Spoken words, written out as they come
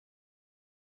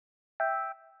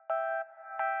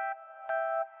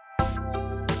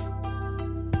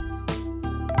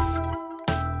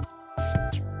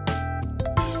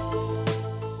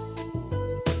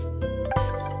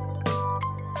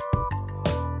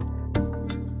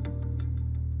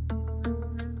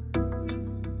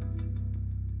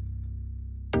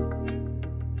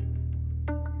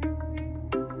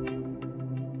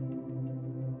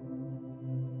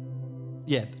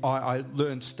I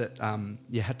learned that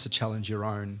you had to challenge your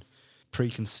own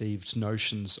preconceived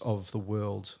notions of the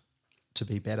world to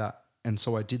be better. And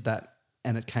so I did that,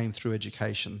 and it came through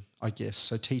education, I guess.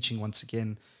 So teaching, once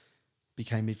again,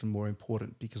 became even more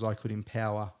important because I could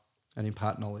empower and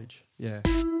impart knowledge. Yeah.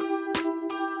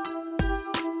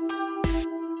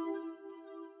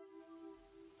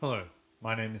 Hello,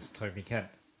 my name is Toby Kent,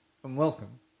 and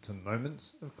welcome to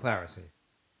Moments of Clarity.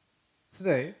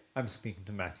 Today, I'm speaking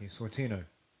to Matthew Sortino.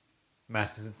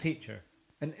 Matt is a teacher,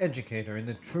 an educator in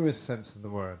the truest sense of the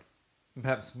word, and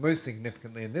perhaps most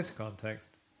significantly in this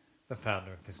context, the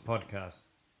founder of this podcast.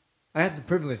 I had the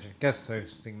privilege of guest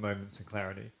hosting Moments of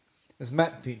Clarity, as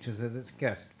Matt features as its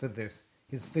guest for this,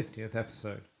 his 50th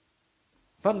episode.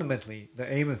 Fundamentally,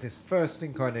 the aim of this first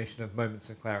incarnation of Moments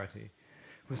of Clarity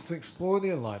was to explore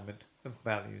the alignment of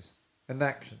values and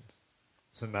actions.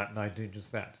 So Matt and I do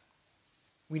just that.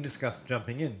 We discussed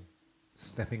jumping in,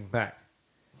 stepping back,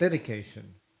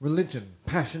 dedication, religion,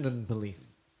 passion and belief.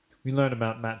 We learn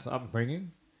about Matt's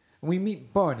upbringing, and we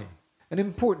meet Barney, an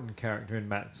important character in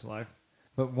Matt's life,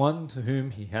 but one to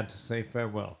whom he had to say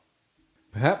farewell.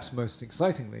 Perhaps most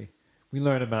excitingly, we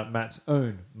learn about Matt's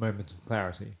own moment of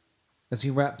clarity as he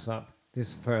wraps up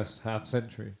this first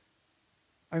half-century.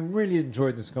 I really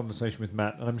enjoyed this conversation with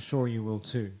Matt, and I'm sure you will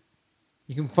too.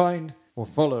 You can find or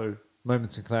follow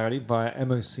Moments of Clarity via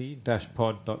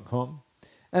moc-pod.com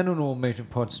and on all major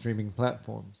pod streaming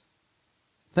platforms.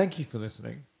 Thank you for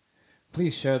listening.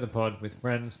 Please share the pod with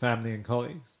friends, family and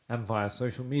colleagues, and via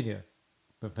social media.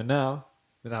 But for now,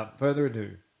 without further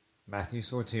ado, Matthew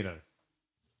Sortino.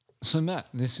 So Matt,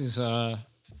 this is an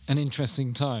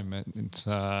interesting time. It's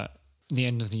the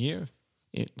end of the year.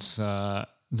 It's the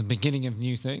beginning of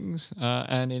new things,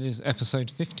 and it is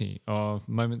episode 50 of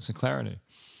Moments of Clarity.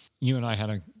 You and I had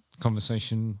a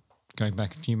conversation going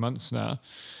back a few months now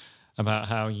about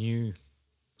how you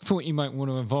thought you might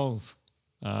want to evolve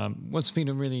what's been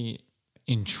a really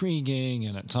intriguing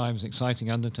and at times exciting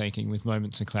undertaking with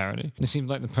Moments of Clarity. And it seemed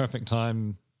like the perfect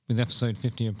time with episode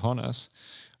 50 upon us,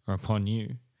 or upon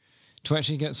you, to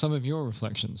actually get some of your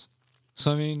reflections.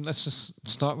 So, I mean, let's just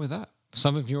start with that.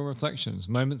 Some of your reflections,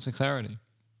 Moments of Clarity.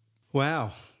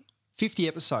 Wow. 50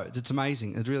 episodes. It's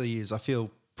amazing. It really is. I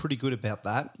feel pretty good about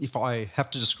that. If I have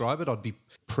to describe it, I'd be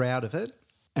proud of it.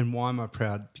 And why am I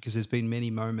proud? Because there's been many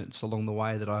moments along the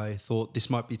way that I thought this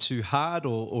might be too hard,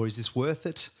 or is this worth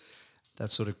it?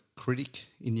 That sort of critic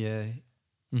in your,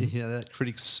 that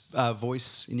critic's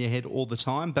voice in your head all the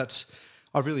time. But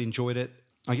I've really enjoyed it.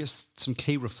 I guess some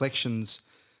key reflections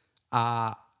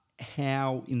are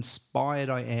how inspired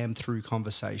I am through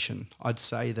conversation. I'd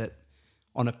say that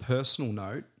on a personal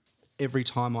note, every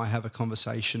time I have a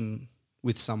conversation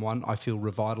with someone, I feel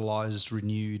revitalised,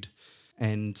 renewed,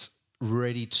 and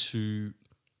ready to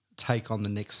take on the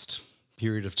next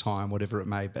period of time, whatever it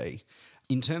may be.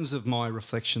 In terms of my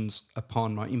reflections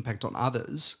upon my impact on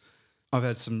others, I've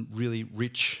had some really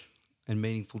rich and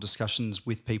meaningful discussions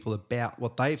with people about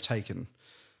what they've taken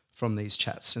from these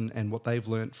chats and what they've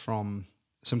learnt from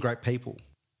some great people.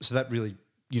 So that really,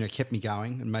 kept me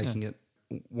going and making it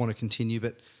want to continue.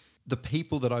 But the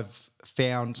people that I've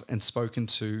found and spoken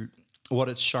to, what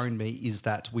it's shown me is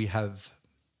that we have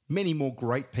many more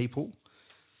great people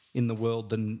in the world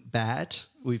than bad.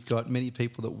 We've got many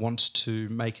people that want to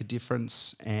make a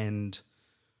difference and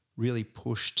really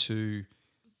push to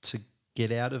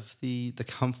get out of the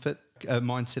comfort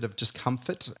mindset of just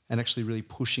comfort and actually really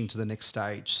pushing to the next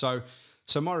stage. So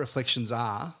my reflections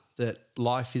are that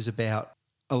life is about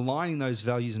aligning those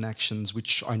values and actions,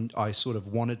 which I sort of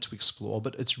wanted to explore,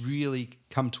 but it's really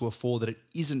come to a fore that it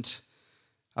isn't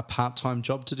a part-time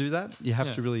job to do that. You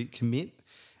have to really commit,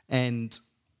 and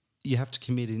you have to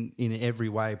commit in every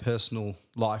way, personal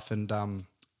life and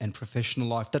professional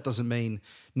life. That doesn't mean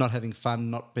not having fun,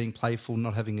 not being playful,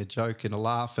 not having a joke and a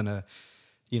laugh and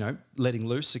letting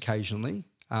loose occasionally,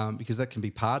 because that can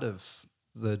be part of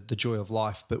the joy of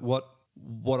life. But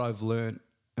what I've learned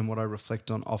and what I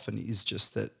reflect on often is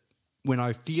just that when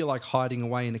I feel like hiding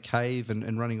away in a cave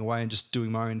and running away and just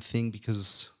doing my own thing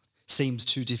because it seems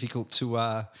too difficult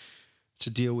to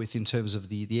deal with in terms of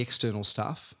the external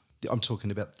stuff, I'm talking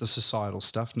about the societal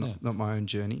stuff, not my own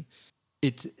journey,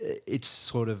 it's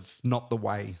sort of not the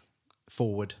way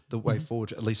forward. The way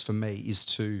forward, at least for me, is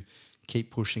to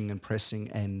keep pushing and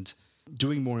pressing and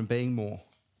doing more and being more,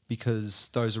 because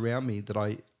those around me that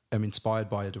I am inspired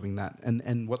by are doing that.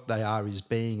 And what they are is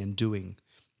being and doing,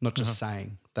 not just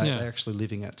saying. They're actually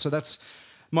living it. So that's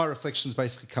my reflections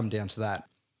basically come down to that.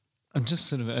 I'm just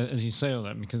sort of, as you say all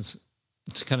that, because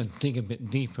to kind of dig a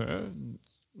bit deeper,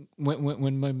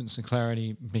 when Moments of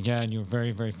Clarity began, your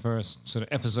very, very first sort of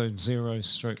episode 0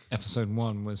 stroke episode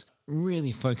 1 was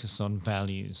really focused on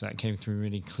values. That came through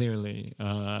really clearly.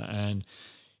 And,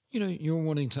 you're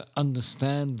wanting to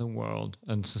understand the world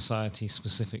and society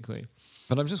specifically.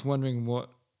 But I'm just wondering what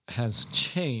has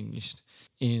changed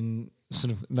in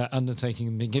sort of that undertaking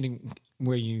in the beginning,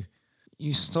 where you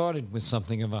started with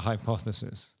something of a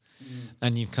hypothesis,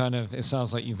 and you've it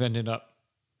sounds like you've ended up,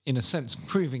 in a sense,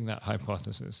 proving that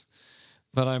hypothesis.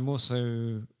 But I'm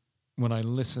also, when I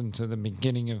listen to the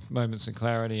beginning of Moments of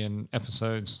Clarity and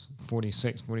episodes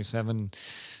 46, 47,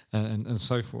 and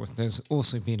so forth, there's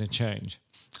also been a change.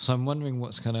 So I'm wondering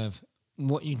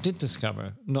what you did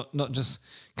discover, not just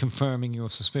confirming your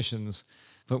suspicions,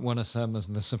 but what are some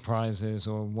of the surprises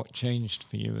or what changed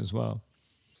for you as well?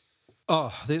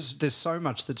 Oh, there's so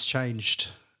much that's changed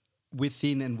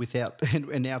within and without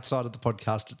and outside of the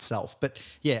podcast itself. But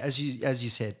yeah, as you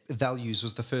said, values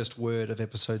was the first word of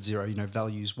episode 0.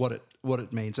 Values, what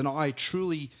it means, and I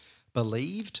truly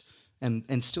believed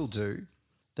and still do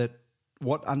that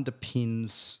what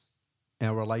underpins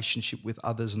our relationship with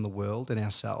others in the world and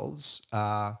ourselves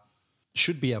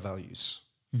should be our values,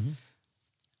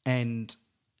 and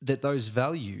that those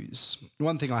values.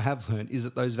 One thing I have learned is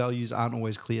that those values aren't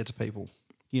always clear to people.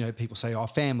 People say, "Oh,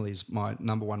 family is my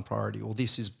number one priority," or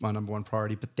 "This is my number one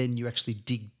priority." But then you actually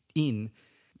dig in,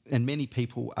 and many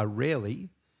people are rarely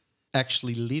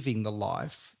actually living the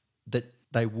life that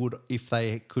they would if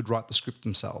they could write the script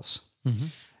themselves.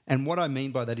 And what I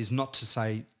mean by that is not to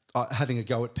say having a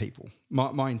go at people.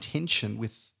 My intention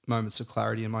with Moments of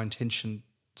Clarity, and my intention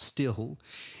still,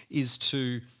 is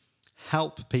to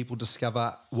help people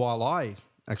discover, while I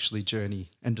actually journey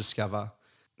and discover,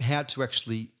 how to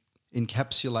actually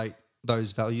encapsulate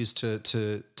those values,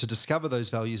 to discover those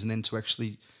values, and then to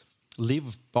actually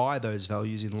live by those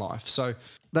values in life. So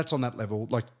that's on that level.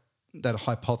 Like, that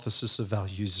hypothesis of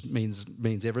values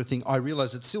means everything. I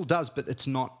realise it still does, but it's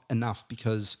not enough,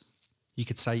 because you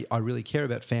could say, I really care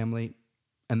about family,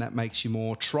 and that makes you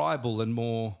more tribal and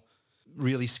more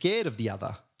really scared of the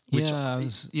other. Which, I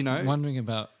was wondering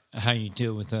about how you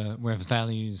deal with where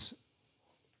values,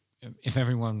 if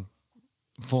everyone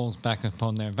falls back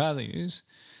upon their values,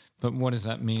 but what does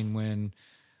that mean when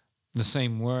the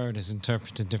same word is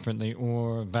interpreted differently,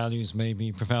 or values may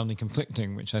be profoundly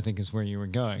conflicting, which I think is where you were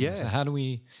going. Yeah. So how do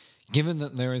we, given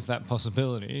that there is that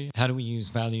possibility, how do we use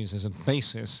values as a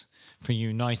basis for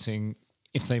uniting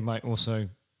if they might also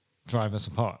drive us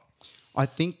apart? I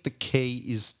think the key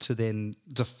is to then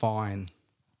define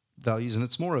values, and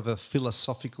it's more of a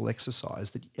philosophical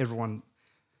exercise that everyone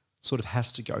sort of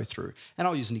has to go through. And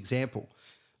I'll use an example.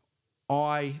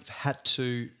 I've had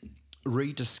to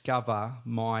rediscover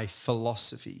my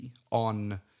philosophy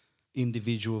on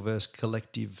individual versus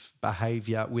collective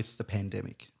behaviour with the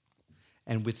pandemic,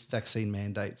 and with vaccine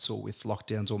mandates, or with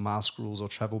lockdowns, or mask rules, or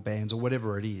travel bans, or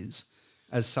whatever it is,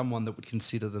 as someone that would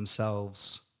consider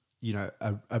themselves,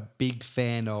 a big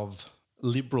fan of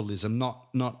liberalism, not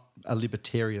a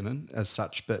libertarian as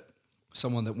such, but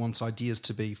someone that wants ideas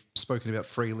to be spoken about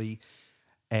freely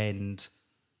and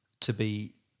to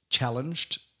be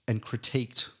challenged and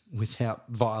critiqued without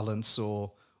violence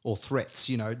or threats.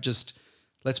 Just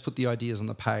let's put the ideas on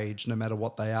the page, no matter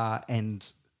what they are,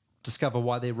 and discover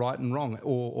why they're right and wrong,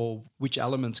 or which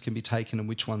elements can be taken and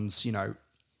which ones,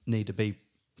 need to be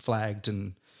flagged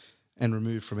and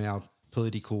removed from our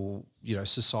political,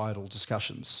 societal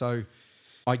discussions. So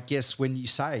I guess when you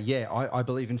say, I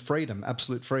believe in freedom,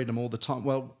 absolute freedom all the time,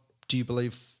 well, do you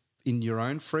believe in your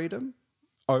own freedom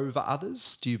over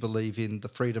others? Do you believe in the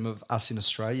freedom of us in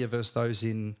Australia versus those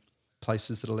in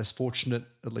places that are less fortunate,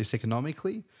 at least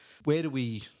economically? Where do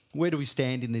we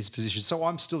stand in these positions? So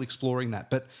I'm still exploring that.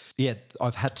 But yeah,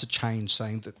 I've had to change,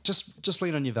 saying that just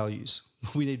lean on your values.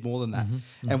 We need more than that.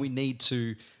 And we need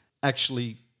to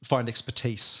actually find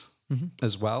expertise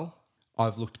as well.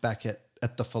 I've looked back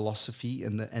at the philosophy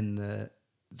and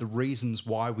the reasons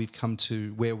why we've come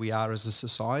to where we are as a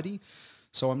society.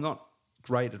 So I'm not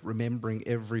great at remembering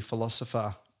every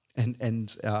philosopher and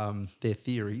their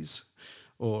theories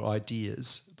or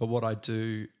ideas, but what I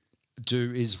do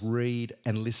is read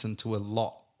and listen to a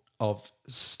lot of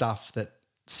stuff that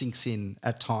sinks in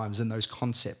at times, and those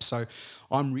concepts. So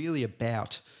I'm really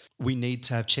about, we need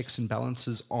to have checks and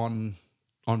balances on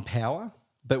power,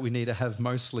 but we need to have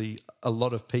mostly a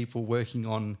lot of people working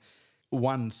on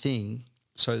one thing,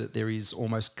 so that there is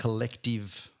almost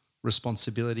collective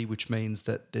responsibility, which means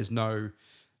that there's no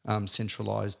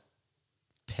centralised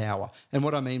power. And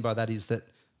what I mean by that is that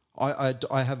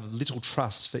I have little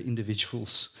trust for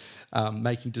individuals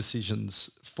making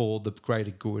decisions for the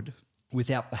greater good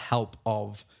without the help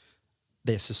of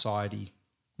their society,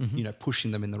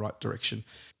 pushing them in the right direction.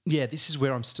 Yeah, this is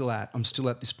where I'm still at. I'm still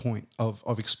at this point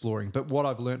of exploring. But what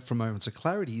I've learned from Moments of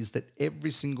Clarity is that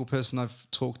every single person I've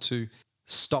talked to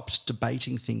stopped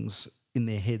debating things in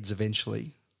their heads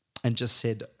eventually and just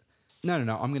said, no,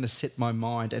 I'm going to set my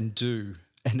mind and do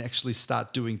and actually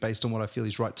start doing based on what I feel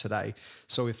is right today.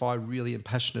 So if I really am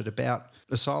passionate about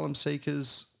asylum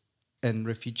seekers and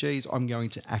refugees, I'm going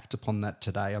to act upon that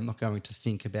today. I'm not going to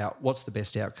think about what's the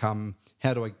best outcome,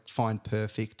 how do I find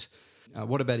perfect,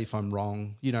 what about if I'm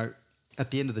wrong?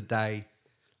 At the end of the day,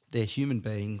 they're human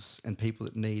beings and people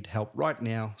that need help right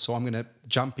now. So I'm going to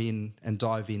jump in and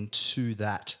dive into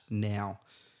that now.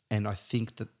 And I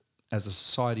think that as a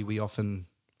society, we often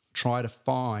try to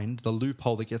find the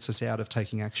loophole that gets us out of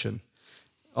taking action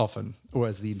often, or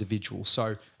as the individual.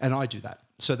 So, and I do that.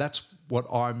 So that's what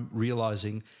I'm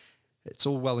realising. It's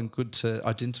all well and good to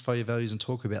identify your values and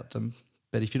talk about them,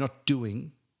 but if you're not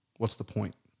doing, what's the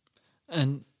point?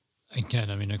 And again,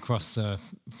 I mean, across the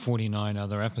 49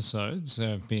 other episodes,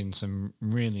 there have been some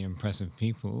really impressive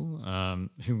people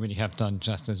who really have done,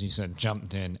 just as you said,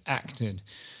 jumped in, acted.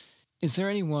 Is there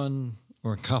anyone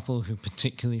or a couple who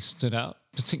particularly stood out,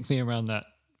 particularly around that,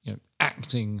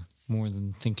 acting more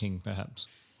than thinking, perhaps?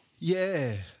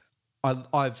 Yeah,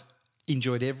 I've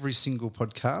enjoyed every single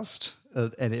podcast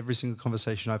and every single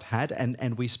conversation I've had,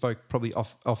 and we spoke probably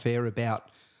off air about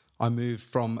I moved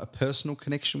from a personal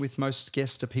connection with most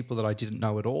guests to people that I didn't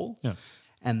know at all,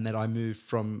 and that I moved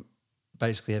from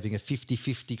basically having a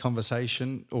 50-50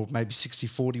 conversation or maybe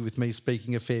 60-40 with me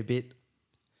speaking a fair bit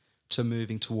to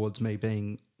moving towards me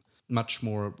being much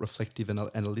more reflective and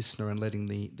a listener and letting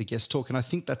the guests talk. And I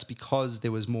think that's because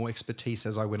there was more expertise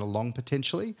as I went along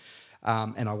potentially,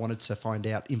 and I wanted to find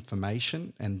out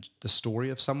information and the story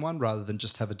of someone rather than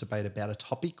just have a debate about a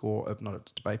topic or not a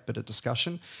debate but a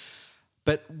discussion.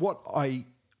 But what I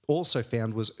also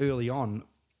found was early on,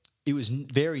 it was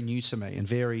very new to me and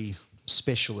very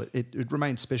special. It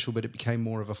remained special, but it became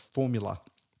more of a formula.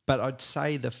 But I'd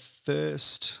say the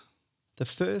first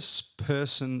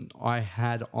person I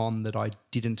had on that I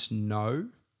didn't know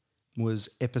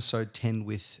was episode 10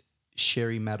 with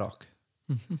Sherry Maddock.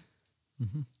 Mm-hmm.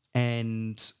 Mm-hmm.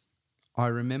 And I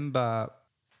remember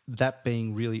that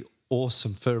being really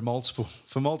awesome for multiple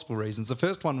reasons. The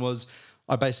first one was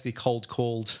I basically cold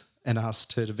called and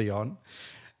asked her to be on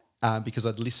because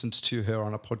I'd listened to her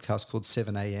on a podcast called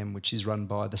 7am, which is run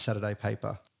by the Saturday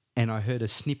Paper. And I heard a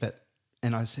snippet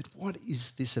and I said, what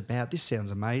is this about? This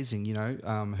sounds amazing,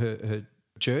 her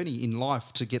journey in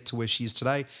life to get to where she is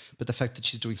today, but the fact that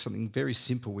she's doing something very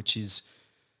simple, which is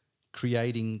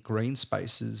creating green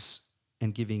spaces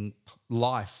and giving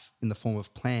life in the form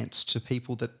of plants to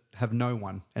people that have no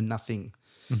one and nothing,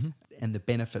 and the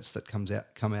benefits that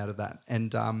come out of that.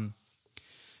 And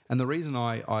the reason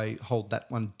I hold that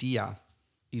one dear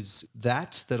is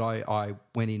that I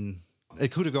went in.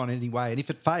 It could have gone any way, and if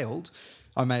it failed,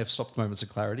 I may have stopped Moments of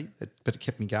Clarity, but it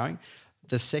kept me going.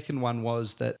 The second one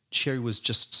was that Sherry was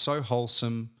just so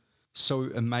wholesome, so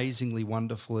amazingly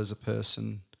wonderful as a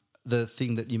person. The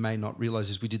thing that you may not realise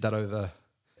is we did that over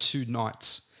 2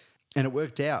 nights, and it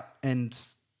worked out.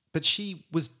 But she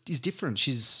is different.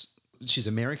 She's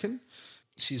American.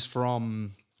 She's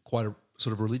from quite a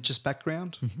sort of religious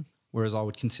background, whereas I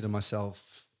would consider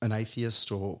myself an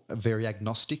atheist or a very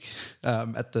agnostic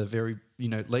at the very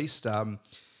least.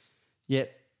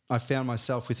 Yet I found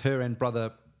myself with her and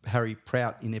brother Harry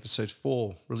Prout in episode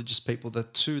 4, religious people, the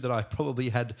two that I probably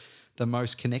had the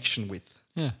most connection with.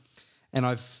 Yeah. And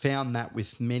I've found that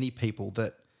with many people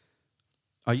that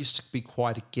I used to be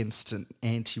quite against an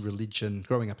anti-religion,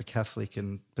 growing up a Catholic,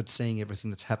 but seeing everything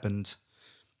that's happened,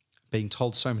 being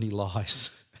told so many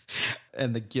lies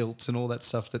and the guilt and all that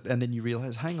stuff, and then you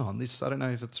realise, hang on, I don't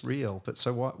know if it's real, but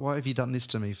so why have you done this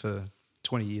to me for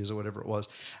 20 years or whatever it was?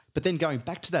 But then going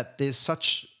back to that, there's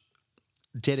such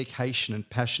dedication and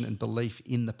passion and belief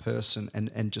in the person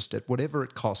and just at whatever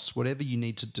it costs, whatever you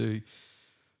need to do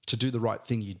the right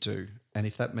thing, you do. And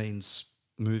if that means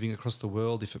moving across the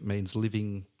world, if it means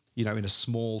living, in a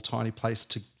small, tiny place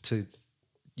to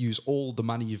use all the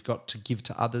money you've got to give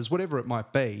to others, whatever it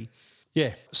might be.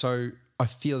 Yeah. So I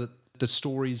feel that the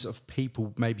stories of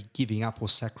people maybe giving up or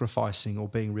sacrificing or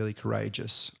being really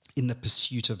courageous in the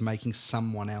pursuit of making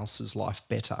someone else's life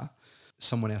better,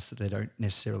 someone else that they don't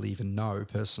necessarily even know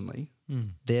personally,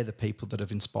 they're the people that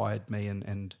have inspired me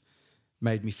and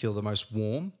made me feel the most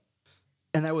warm.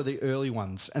 And they were the early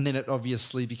ones. And then it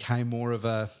obviously became more of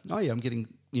I'm getting,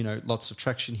 lots of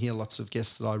traction here, lots of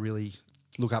guests that I really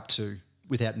look up to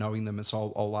without knowing them. And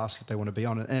so I'll ask if they want to be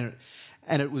on it.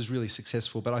 And it was really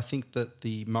successful. But I think that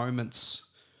the moments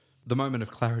the moment of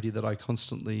clarity that I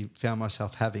constantly found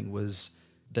myself having was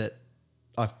that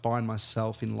I find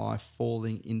myself in life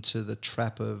falling into the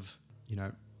trap of,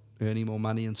 earning more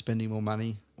money and spending more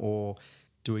money, or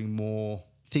doing more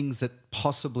things that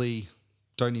possibly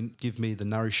don't give me the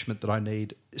nourishment that I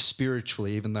need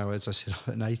spiritually, even though, as I said,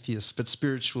 I'm an atheist, but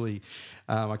spiritually,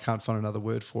 I can't find another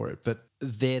word for it. But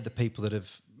they're the people that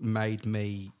have made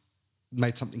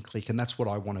something click, and that's what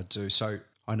I want to do. So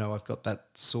I know I've got that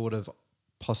sort of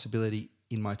possibility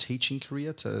in my teaching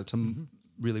career to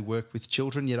really work with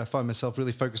children, yet I find myself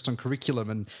really focused on curriculum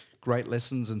and great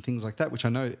lessons and things like that, which I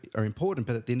know are important,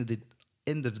 but at the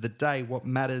end of the day, what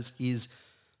matters is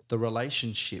the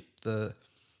relationship, the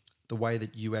way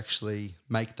that you actually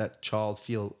make that child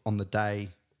feel on the day,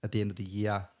 at the end of the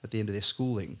year, at the end of their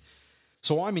schooling.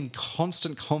 So I'm in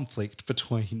constant conflict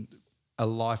between a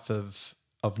life of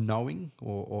knowing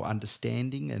or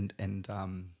understanding and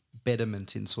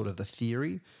betterment in sort of the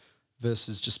theory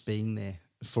versus just being there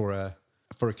for a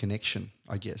connection,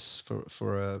 I guess,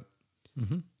 for a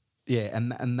yeah,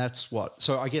 and that's what.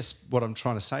 So I guess what I'm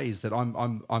trying to say is that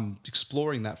I'm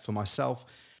exploring that for myself,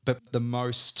 but the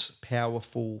most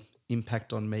powerful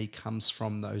impact on me comes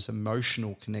from those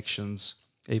emotional connections,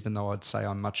 even though I'd say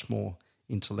I'm much more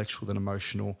intellectual than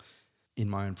emotional in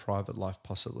my own private life,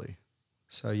 possibly.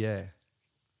 So yeah.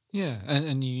 Yeah,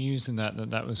 and you using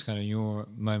that was kind of your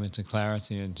moment of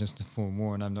clarity. And just to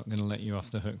forewarn, I'm not going to let you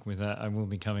off the hook with that. I will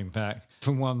be coming back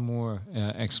for one more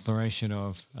exploration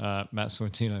of Matt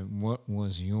Sortino. What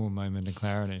was your moment of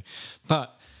clarity?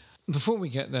 But before we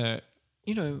get there,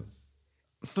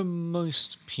 for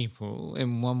most people,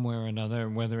 in one way or another,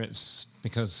 whether it's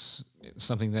because it's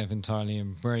something they've entirely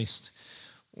embraced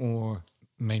or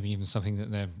maybe even something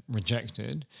that they've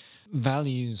rejected,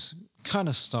 values kind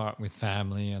of start with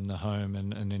family and the home,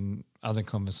 and in other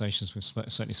conversations we've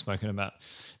certainly spoken about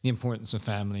the importance of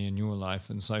family in your life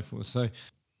and so forth. So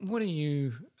what are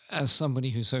you, as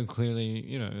somebody who's so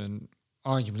clearly, and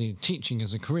arguably teaching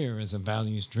as a career is a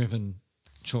values-driven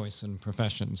choice and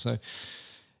profession, so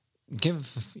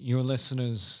give your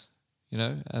listeners,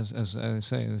 as I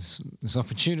say, this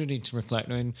opportunity to reflect.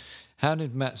 I mean, how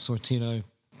did Matt Sortino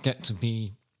get to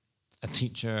be a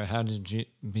teacher? How did it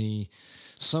be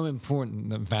so important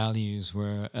that values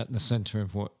were at the center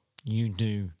of what you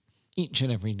do each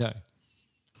and every day?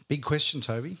 Big question,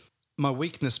 Toby. My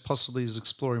weakness possibly is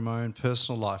exploring my own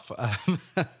personal life.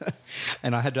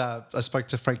 And I spoke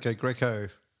to Franco Greco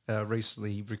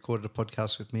recently. He recorded a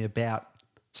podcast with me about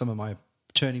some of my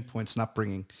turning points and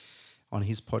upbringing on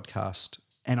his podcast.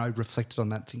 And I reflected on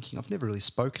that thinking, I've never really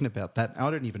spoken about that.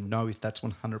 I don't even know if that's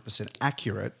 100%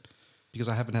 accurate because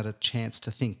I haven't had a chance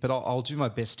to think. But I'll do my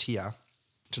best here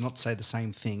to not say the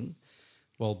same thing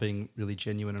while being really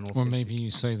genuine and authentic. Or maybe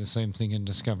you say the same thing and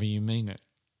discover you mean it.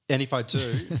 And if I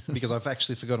do, because I've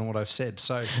actually forgotten what I've said.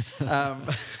 So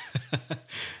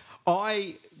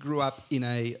I grew up in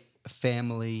a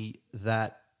family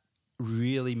that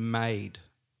really made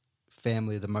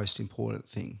family the most important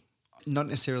thing. Not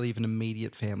necessarily even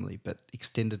immediate family, but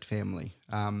extended family.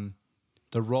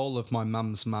 The role of my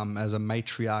mum's mum as a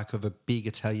matriarch of a big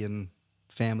Italian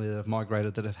family that have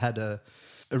migrated, that have had a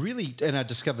really, and I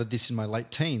discovered this in my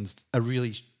late teens, a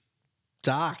really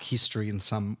dark history in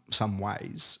some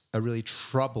ways, a really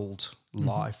troubled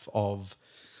life of,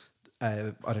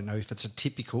 I don't know if it's a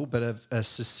typical, but a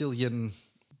Sicilian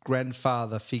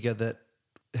grandfather figure that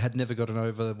had never gotten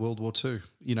over World War II,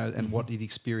 and what he'd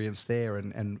experienced there,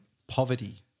 and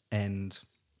poverty and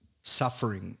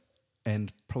suffering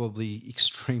and probably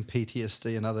extreme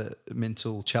PTSD and other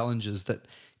mental challenges that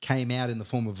came out in the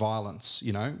form of violence,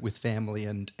 with family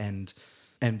and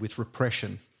with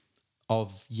repression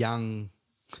of young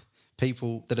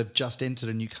people that have just entered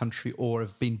a new country or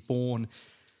have been born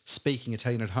speaking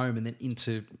Italian at home and then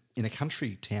in a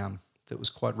country town that was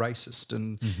quite racist.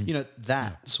 And,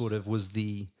 that sort of was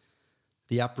the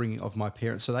upbringing of my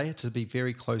parents. So they had to be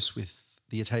very close with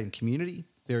the Italian community,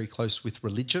 very close with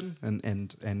religion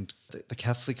and the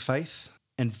Catholic faith,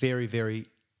 and very, very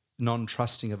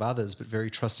non-trusting of others, but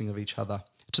very trusting of each other,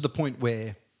 to the point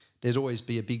where there'd always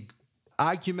be a big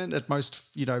argument at most,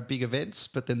 big events,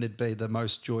 but then there'd be the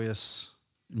most joyous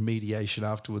mediation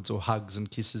afterwards, or hugs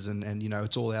and kisses, and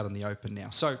it's all out in the open now.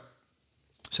 So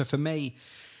for me,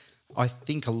 I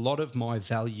think a lot of my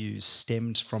values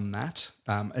stemmed from that,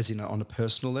 as in on a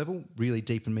personal level. Really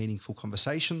deep and meaningful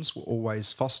conversations were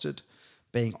always fostered.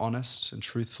 Being honest and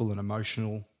truthful and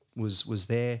emotional was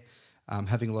there.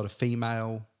 Having a lot of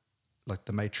female, like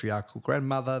the matriarchal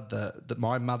grandmother,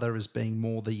 my mother as being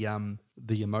more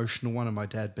the emotional one, and my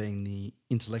dad being the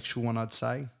intellectual one, I'd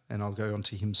say. And I'll go on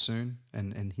to him soon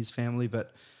and his family.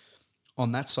 But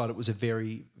on that side, it was a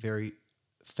very, very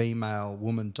female,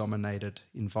 woman-dominated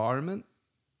environment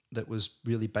that was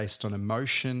really based on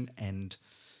emotion and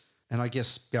I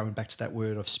guess going back to that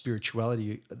word of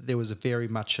spirituality, there was a very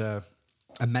much a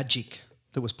magic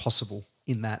that was possible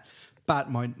in that. But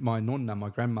my nonna, my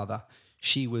grandmother,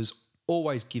 she was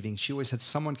always giving. She always had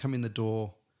someone come in the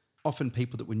door, often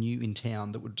people that were new in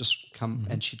town that would just come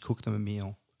and she'd cook them a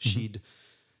meal. She'd,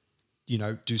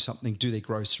 do something, do their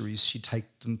groceries. She'd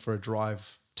take them for a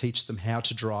drive, teach them how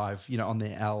to drive, on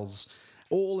their L's.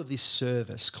 All of this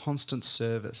service, constant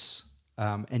service.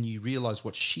 And you realise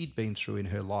what she'd been through in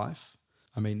her life.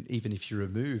 I mean, even if you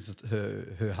remove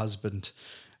her husband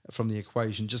from the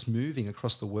equation, just moving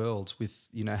across the world with,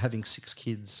 having 6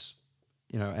 kids,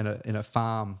 in a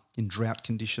farm in drought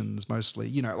conditions mostly,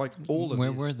 like all of Where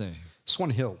this. were they? Swan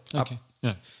Hill. Okay,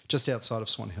 yeah. Just outside of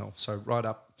Swan Hill. So right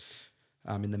up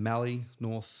in the Mallee,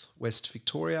 northwest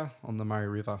Victoria on the Murray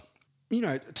River.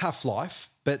 Tough life,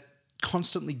 but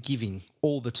constantly giving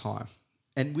all the time.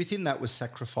 And within that was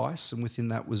sacrifice, and within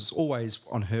that was always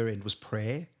on her end was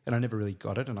prayer. And I never really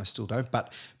got it, and I still don't.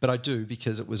 But I do,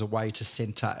 because it was a way to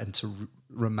centre and to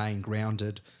remain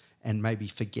grounded and maybe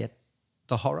forget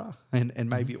the horror. And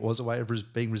maybe it was a way of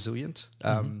being resilient.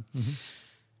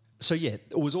 So, yeah,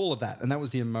 it was all of that. And that was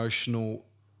the emotional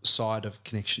side of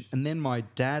connection. And then my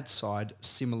dad's side,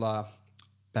 similar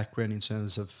background in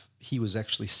terms of he was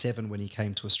actually 7 when he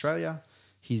came to Australia.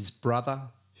 His brother,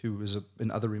 who was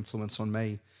another influence on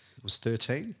me, was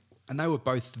 13. And they were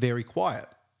both very quiet,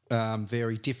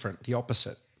 very different, the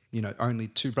opposite. Only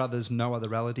 2 brothers, no other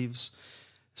relatives,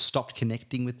 stopped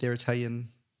connecting with their Italian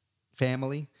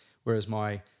family, whereas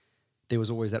there was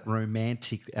always that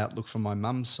romantic outlook from my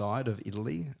mum's side of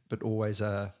Italy, but always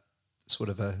a sort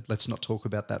of a let's not talk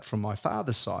about that from my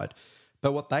father's side.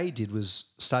 But what they did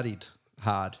was studied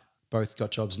hard. Both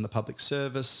got jobs in the public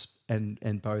service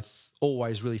and both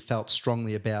always really felt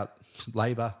strongly about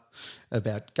Labor,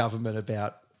 about government,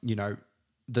 about,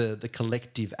 the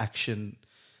collective action,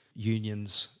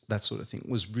 unions, that sort of thing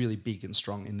was really big and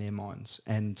strong in their minds.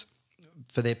 And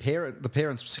for the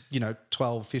parents,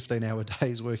 12, 15-hour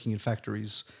days working in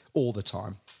factories all the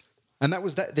time. And that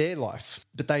was their life.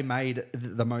 But they made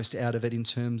the most out of it in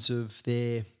terms of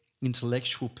their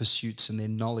intellectual pursuits and their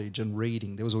knowledge and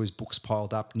reading. There was always books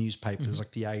piled up, newspapers, like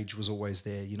The Age was always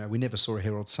there. We never saw a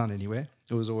Herald Sun anywhere.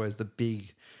 It was always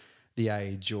The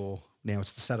Age, or now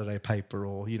it's the Saturday paper,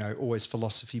 or, always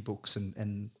philosophy books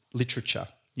and literature,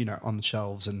 on the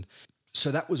shelves. And so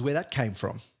that was where that came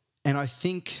from. And I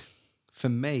think for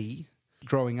me,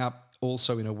 growing up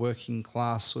also in a working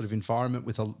class sort of environment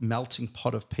with a melting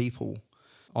pot of people,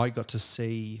 I got to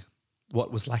see what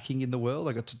was lacking in the world.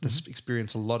 I got to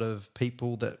experience a lot of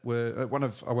people that were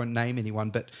I won't name anyone,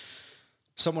 but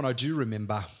someone I do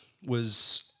remember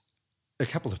was a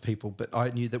couple of people, but I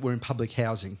knew that were in public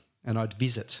housing, and I'd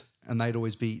visit and they'd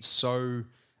always be so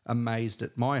amazed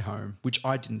at my home, which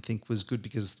I didn't think was good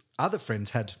because other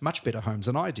friends had much better homes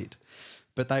than I did.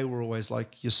 But they were always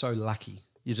like, you're so lucky.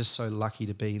 You're just so lucky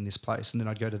to be in this place. And then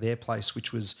I'd go to their place,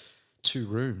 which was 2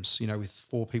 rooms, with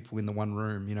 4 people in the one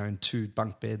room, and 2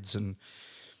 bunk beds and,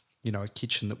 a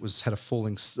kitchen that had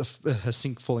a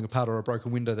sink falling apart or a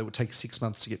broken window that would take 6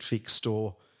 months to get fixed,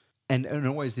 and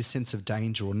always this sense of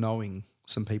danger or knowing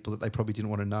some people that they probably didn't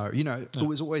want to know. It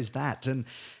was always that. And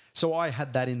so I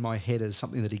had that in my head as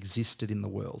something that existed in the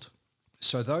world.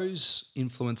 So those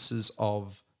influences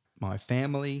of my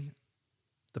family,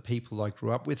 the people I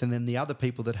grew up with, and then the other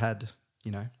people that had,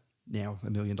 now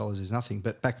 $1 million is nothing,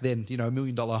 but back then, $1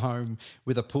 million home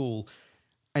with a pool,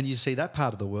 and you see that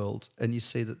part of the world and you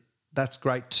see that that's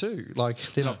great too. Like,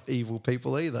 they're not evil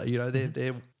people either.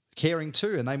 They're caring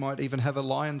too, and they might even have a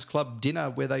Lions Club dinner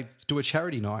where they do a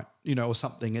charity night, or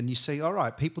something, and you see, all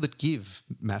right, people that give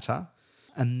matter.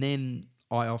 And then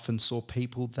I often saw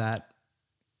people that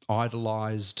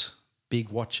idolised big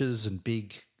watches and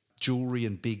big jewelry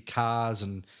and big cars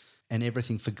and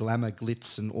everything for glamour,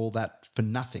 glitz and all that for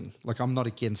nothing. Like, I'm not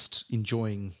against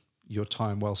enjoying your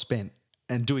time well spent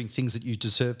and doing things that you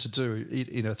deserve to do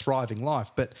in a thriving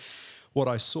life. But what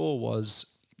I saw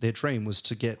was their dream was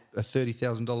to get a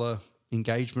 $30,000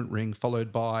 engagement ring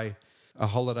followed by a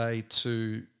holiday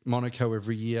to Monaco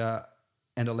every year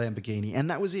and a Lamborghini. And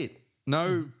that was it.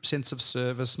 No sense of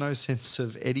service, no sense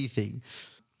of anything.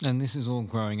 And this is all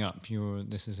growing up.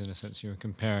 This is in a sense you're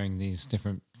comparing these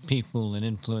different people and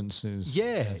influences.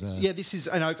 Yeah, This is,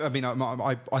 and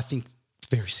I think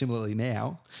very similarly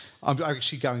now. I'm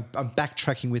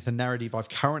backtracking with the narrative I've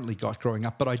currently got growing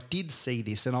up, but I did see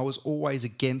this, and I was always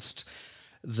against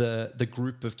the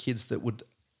group of kids that would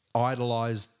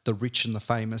idolise the rich and the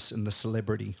famous and the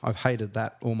celebrity. I've hated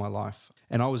that all my life.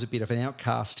 And I was a bit of an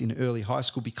outcast in early high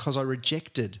school because I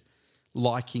rejected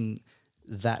liking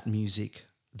that music,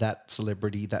 that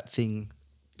celebrity, that thing,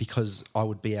 because I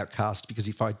would be outcast because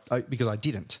because I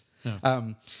didn't. Yeah.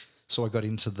 So I got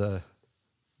into the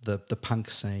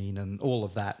punk scene and all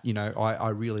of that. You know, I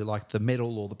really liked the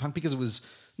metal or the punk because it was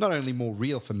not only more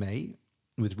real for me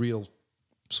with real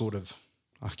sort of,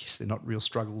 I guess they're not real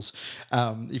struggles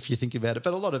if you think about it,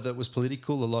 but a lot of it was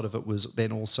political. A lot of it was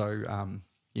then also,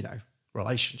 you know,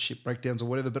 relationship breakdowns or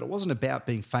whatever, but it wasn't about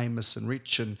being famous and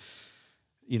rich and,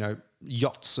 you know,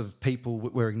 yachts of people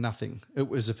wearing nothing. It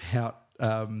was about,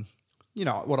 you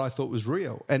know, what I thought was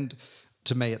real and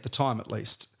to me at the time at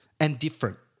least, and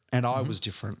different. And I was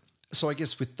different. So I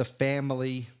guess with the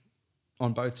family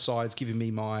on both sides giving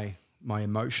me my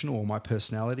emotion or my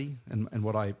personality and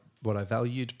what I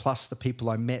valued, plus the people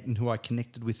I met and who I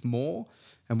connected with more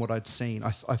and what I'd seen,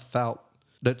 I felt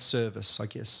that service, I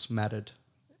guess, mattered.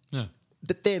 Yeah.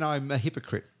 But then I'm a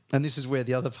hypocrite. And this is where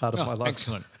the other part of my life...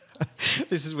 Excellent.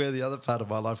 This is where the other part of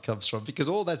my life comes from because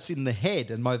all that's in the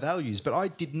head and my values, but I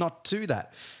did not do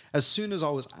that. As soon as I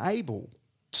was able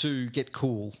to get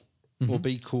cool or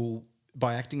be cool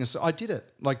by acting, I did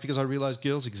it, like because I realised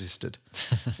girls existed.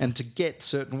 And to get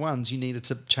certain ones, you needed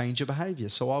to change your behaviour.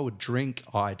 So I would drink,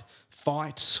 I'd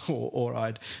fight or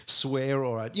I'd swear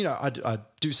or I'd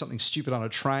do something stupid on a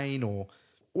train or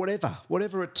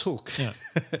whatever it took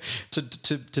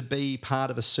to be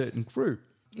part of a certain group.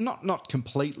 Not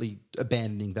completely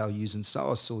abandoning values and so I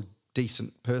was still a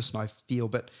decent person, I feel,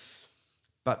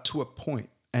 but to a point.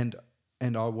 And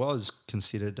I was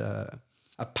considered a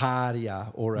partier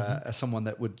or someone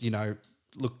that would, you know,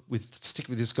 stick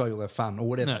with this guy, you'll have fun or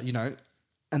whatever, you know.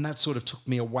 And that sort of took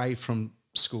me away from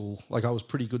school. Like I was a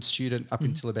pretty good student up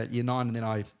until about year 9 and then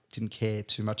I didn't care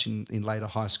too much in later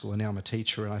high school and now I'm a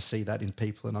teacher and I see that in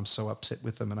people and I'm so upset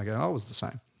with them and I go, I was the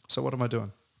same. So what am I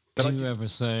doing? But Do you ever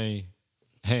say,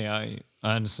 hey, I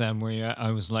understand where you're at,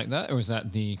 I was like that, or is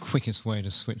that the quickest way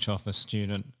to switch off a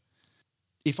student?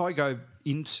 If I go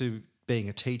into being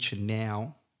a teacher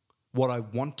now, what I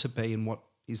want to be and what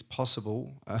is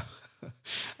possible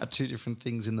are two different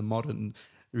things in the modern,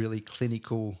 really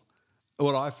clinical,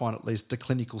 what I find at least, the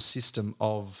clinical system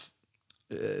of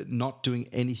not doing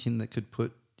anything that could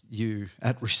put you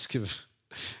at risk of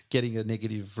getting a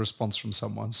negative response from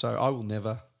someone. So I will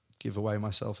never give away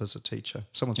myself as a teacher.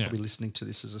 Someone's probably listening to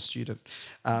this as a student.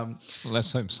 Well,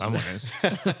 let's hope someone is.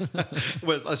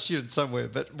 Well, a student somewhere,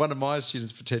 but one of my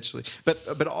students potentially. But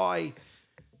I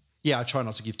try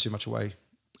not to give too much away.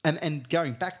 And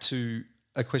going back to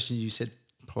a question you said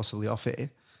possibly off air,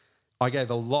 I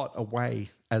gave a lot away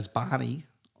as Barney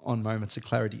on Moments of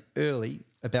Clarity early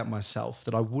about myself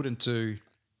that I wouldn't do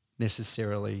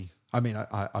necessarily. I mean,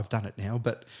 I've done it now,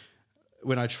 but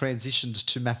when I transitioned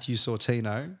to Matthew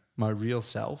Sortino, my real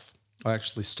self, I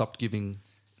actually stopped giving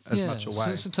as much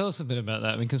away. So tell us a bit about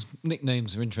that because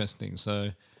nicknames are interesting. So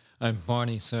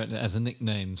Barney as a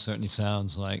nickname certainly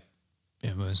sounds like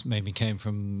it was maybe came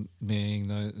from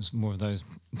being more of those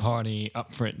party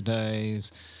up for it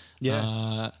days.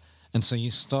 Yeah. And so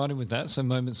you started with that. So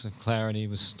Moments of Clarity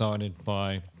was started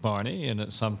by Barney, and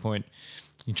at some point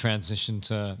you transitioned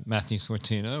to Matthew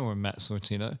Sortino or Matt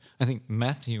Sortino. I think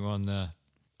Matthew on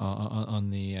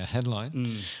the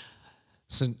headline.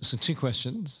 So two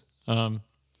questions.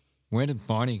 Where did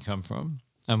Barney come from,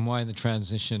 and why the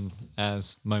transition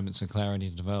as Moments of Clarity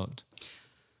developed?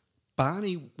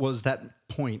 Barney was that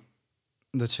point,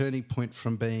 the turning point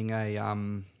from being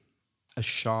a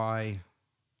shy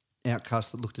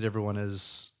outcast that looked at everyone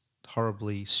as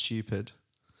horribly stupid,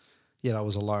 yet I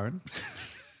was alone.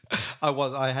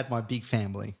 I had my big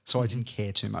family, so I didn't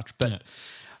care too much, but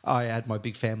I had my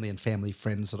big family and family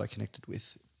friends that I connected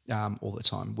with all the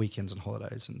time, weekends and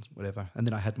holidays and whatever. And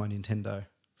then I had my Nintendo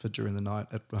for during the night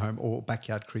at home or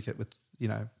backyard cricket with, you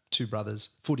know, two brothers,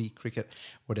 footy, cricket,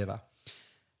 whatever.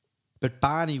 But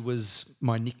Barney was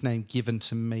my nickname given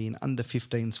to me in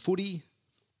under-15s footy.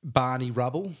 Barney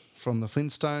Rubble from the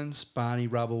Flintstones, Barney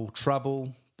Rubble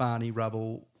Trouble, Barney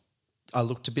Rubble. I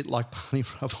looked a bit like Barney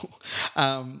Rubble.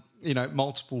 You know,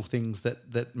 multiple things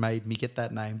that made me get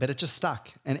that name, but it just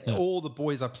stuck. And all the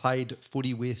boys I played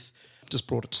footy with just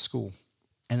brought it to school.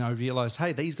 And I realised,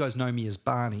 hey, these guys know me as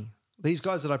Barney. These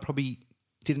guys that I probably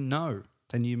didn't know,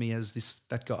 they knew me as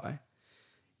that guy,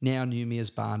 now knew me as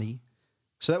Barney.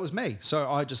 So that was me. So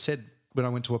I just said, when I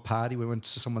went to a party, we went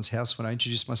to someone's house, when I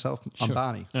introduced myself, I'm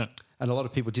Barney. Yeah. And a lot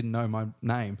of people didn't know my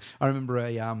name. I remember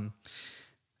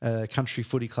a country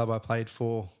footy club I played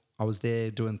for. I was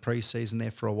there doing pre-season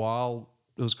there for a while.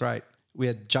 It was great. We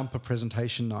had jumper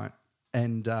presentation night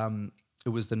and it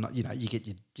was you get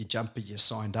your jumper, you're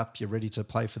signed up, you're ready to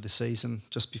play for the season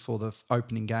just before the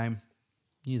opening game.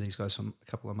 Knew these guys for a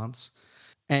couple of months.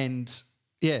 And,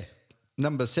 yeah,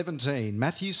 number 17,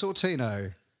 Matthew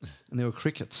Sortino. And there were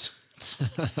crickets.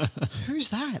 Who's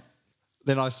that?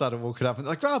 Then I started walking up and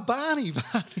like, Barney.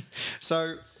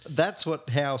 So that's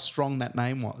how strong that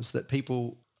name was, that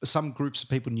some groups of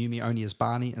people knew me only as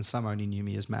Barney and some only knew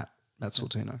me as Matt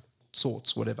Sortino,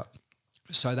 Sorts, whatever.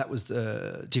 So that was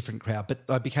the different crowd. But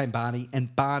I became Barney,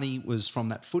 and Barney was from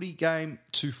that footy game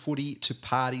to footy to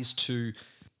parties to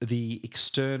the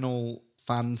external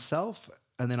fun self.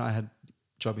 And then I had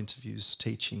job interviews,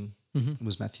 teaching.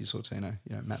 Was Matthew Sortino,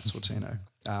 Matt Sortino.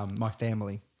 My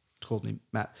family called me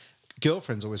Matt.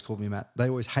 Girlfriends always called me Matt. They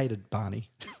always hated Barney.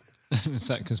 Is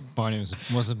that because Barney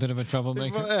was a bit of a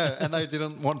troublemaker? Yeah, and they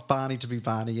didn't want Barney to be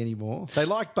Barney anymore. They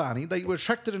liked Barney. They were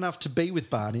attracted enough to be with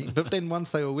Barney, but then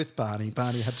once they were with Barney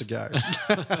had to go.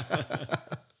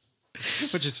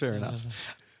 Which is fair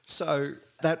enough. So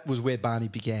that was where Barney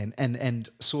began and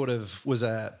sort of was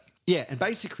and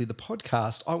basically the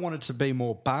podcast, I wanted to be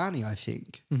more Barney, I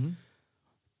think,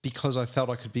 because I felt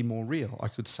I could be more real. I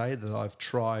could say that I've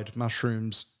tried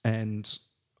mushrooms and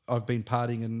I've been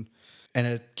partying and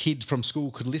a kid from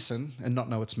school could listen and not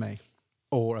know it's me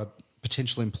or a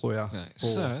potential employer. No,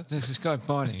 so there's this guy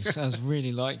Barney, sounds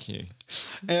really like you.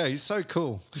 Yeah, he's so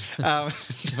cool.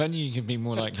 If only you could be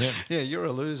more like him. Yeah, you're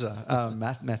a loser,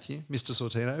 Matthew, Mr.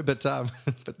 Sortino, but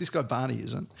this guy Barney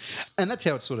isn't. And that's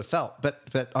how it sort of felt.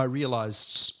 But I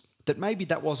realised that maybe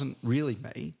that wasn't really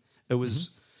me. It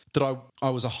was that I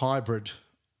was a hybrid.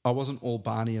 I wasn't all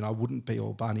Barney and I wouldn't be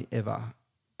all Barney ever.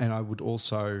 And I would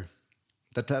also,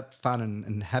 that fun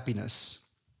and happiness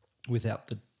without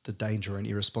the danger and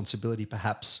irresponsibility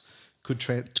perhaps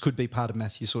could be part of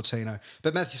Matthew Sortino.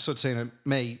 But Matthew Sortino,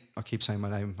 I keep saying my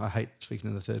name. I hate speaking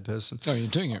in the third person. Oh, you're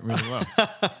doing it really well.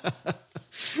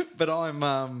 But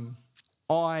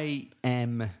I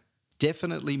am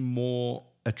definitely more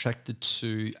attracted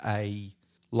to a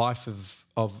life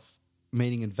of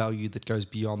meaning and value that goes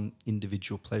beyond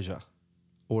individual pleasure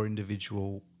or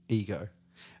ego.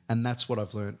 And that's what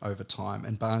I've learned over time.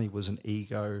 And Barney was an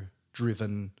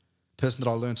ego-driven person that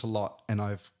I learnt a lot, and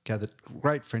I've gathered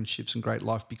great friendships and great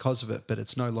life because of it, but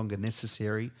it's no longer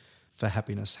necessary for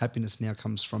happiness. Happiness now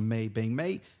comes from me being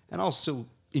me, and I'll still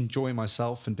enjoy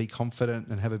myself and be confident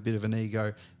and have a bit of an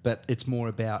ego, but it's more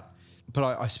about,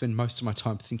 I spend most of my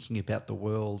time thinking about the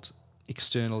world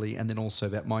externally and then also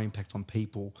about my impact on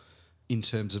people in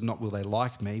terms of not will they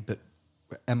like me, but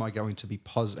am I going to be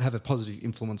have a positive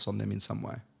influence on them in some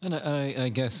way? And I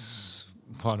guess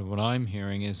part of what I'm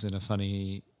hearing is in a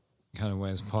funny kind of way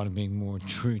as part of being more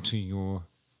true to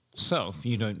yourself.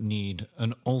 You don't need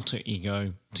an alter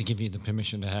ego to give you the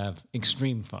permission to have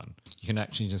extreme fun. You can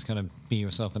actually just kind of be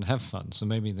yourself and have fun. So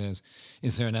maybe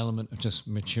is there an element of just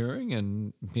maturing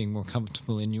and being more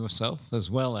comfortable in yourself as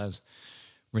well as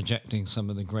rejecting some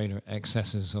of the greater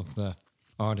excesses of the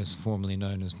artist formerly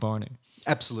known as Barney?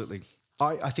 Absolutely.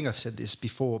 I think I've said this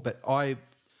before, but I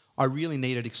really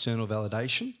needed external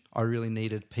validation. I really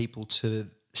needed people to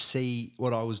see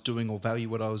what I was doing or value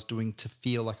what I was doing to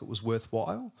feel like it was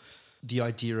worthwhile. The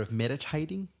idea of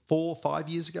meditating 4 or 5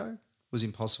 years ago was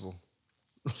impossible.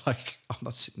 Like, I'm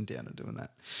not sitting down and doing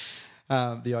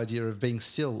that. The idea of being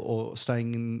still or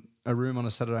staying in a room on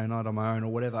a Saturday night on my own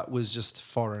or whatever was just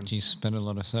foreign. Do you spend a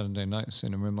lot of Saturday nights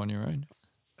in a room on your own?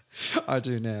 I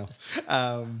do now.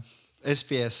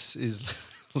 SBS is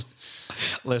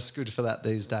less good for that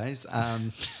these days.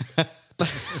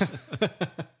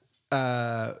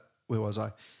 Where was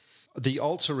I? The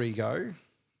alter ego,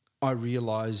 I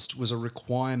realised, was a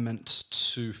requirement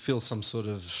to fill some sort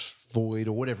of void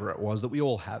or whatever it was that we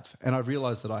all have. And I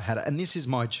realised that I had it. And this is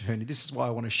my journey. This is why I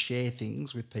want to share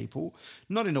things with people.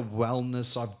 Not in a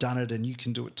wellness, I've done it and you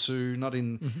can do it too. Not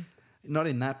in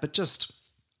that, but just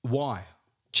why?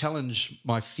 Challenge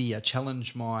my fear,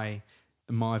 challenge my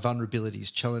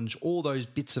vulnerabilities, challenge all those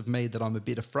bits of me that I'm a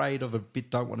bit afraid of, a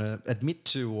bit don't want to admit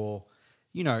to, or,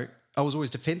 I was always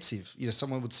defensive.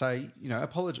 Someone would say,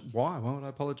 apologize. Why? Why would I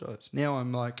apologise? Now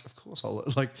I'm like, of course I'll,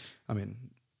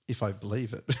 if I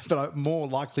believe it. But I'm more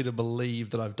likely to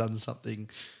believe that I've done something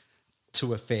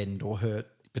to offend or hurt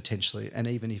potentially. And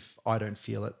even if I don't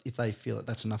feel it, if they feel it,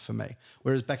 that's enough for me.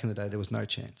 Whereas back in the day, there was no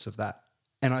chance of that.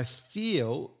 And I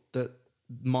feel that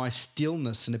my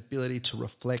stillness and ability to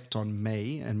reflect on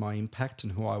me and my impact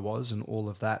and who I was and all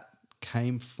of that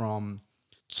came from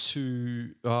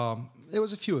there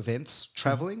was a few events,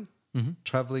 travelling. Mm-hmm.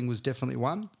 Travelling was definitely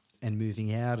one, and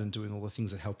moving out and doing all the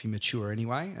things that help you mature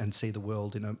anyway and see the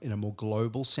world in a more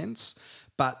global sense.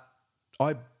 But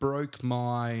I broke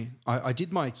I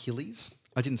did my Achilles.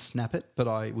 I didn't snap it, but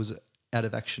I was out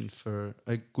of action for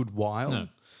a good while. No.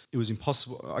 It was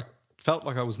impossible. I felt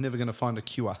like I was never going to find a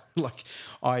cure. Like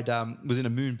I was in a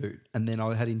moon boot, and then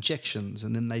I had injections,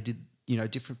 and then they did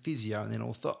different physio, and then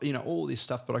all this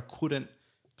stuff, but I couldn't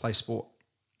play sport,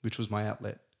 which was my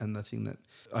outlet and the thing that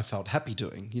I felt happy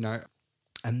doing.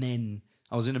 And then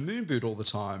I was in a moon boot all the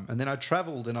time, and then I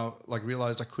travelled, and I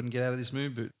realised I couldn't get out of this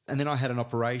moon boot, and then I had an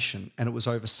operation, and it was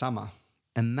over summer,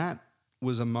 and that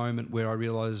was a moment where I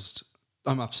realised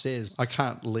I'm upstairs. I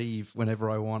can't leave whenever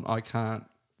I want. I can't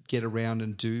get around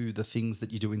and do the things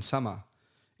that you do in summer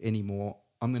anymore.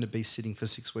 I'm going to be sitting for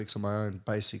 6 weeks on my own,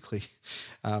 basically,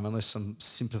 unless some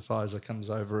sympathiser comes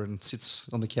over and sits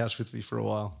on the couch with me for a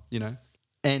while,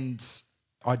 And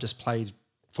I just played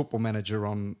Football Manager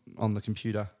on the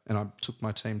computer, and I took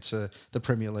my team to the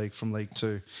Premier League from League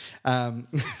Two. And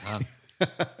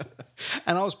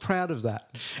I was proud of that.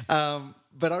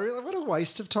 But I realised, what a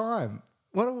waste of time.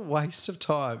 What a waste of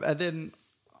time. And then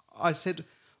I said,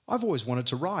 I've always wanted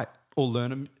to write or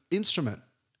learn an instrument,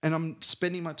 and I'm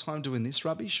spending my time doing this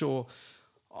rubbish, or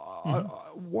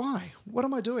why? What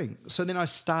am I doing? So then I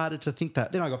started to think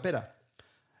that. Then I got better.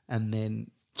 And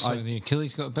then the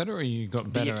Achilles got better, or you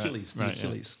got better? The Achilles.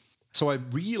 Yeah. So I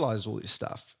realised all this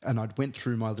stuff, and I went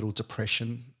through my little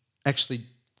depression. Actually,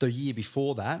 the year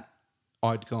before that,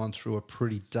 I'd gone through a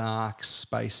pretty dark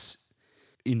space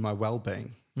in my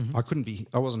well-being. Mm-hmm.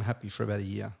 I wasn't happy for about a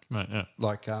year. Right, yeah.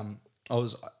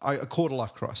 I a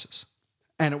quarter-life crisis.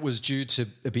 And it was due to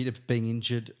a bit of being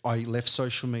injured. I left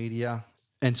social media,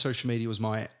 and social media was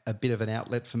a bit of an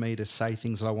outlet for me to say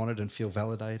things that I wanted and feel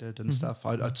validated and stuff.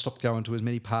 I'd stopped going to as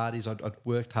many parties. I'd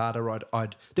worked harder.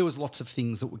 There was lots of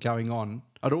things that were going on.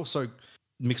 I'd also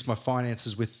mixed my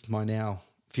finances with my now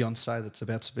fiance that's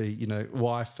about to be,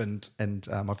 wife, and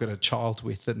I've got a child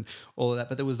with, and all of that.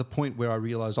 But there was the point where I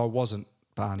realised I wasn't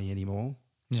Barney anymore.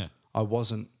 Yeah. I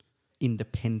wasn't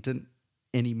independent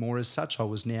anymore as such. I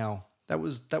was now, that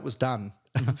was done.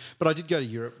 But I did go to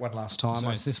Europe one last time. So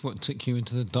is this what took you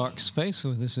into the dark space,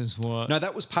 or this is what? No,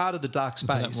 that was part of the dark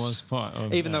space. That was part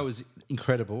of, even though it was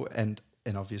incredible, and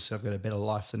obviously I've got a better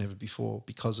life than ever before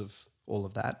because of all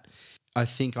of that. I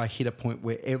think I hit a point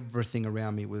where everything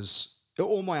around me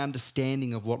all my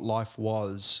understanding of what life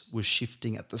was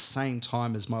shifting at the same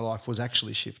time as my life was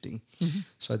actually shifting. Mm-hmm.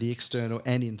 So the external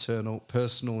and internal,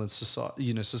 personal and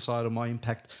societal, my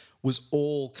impact was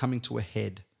all coming to a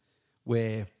head,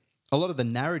 where a lot of the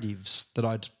narratives that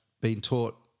I'd been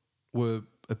taught were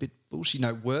a bit bullshit.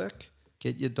 Work,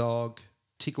 get your dog,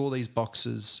 tick all these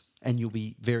boxes, and you'll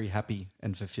be very happy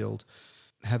and fulfilled.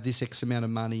 Have this X amount of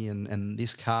money and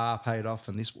this car paid off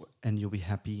and you'll be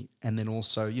happy. And then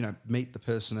also, meet the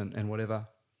person and whatever.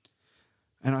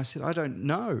 And I said, I don't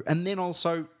know. And then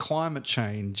also climate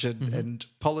change and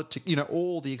politics,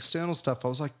 all the external stuff. I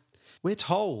was like, we're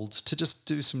told to just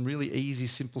do some really easy,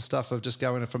 simple stuff of just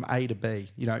going from A to B.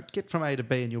 Get from A to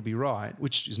B and you'll be right,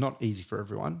 which is not easy for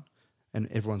everyone.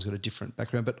 And everyone's got a different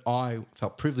background. But I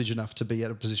felt privileged enough to be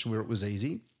at a position where it was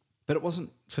easy, but it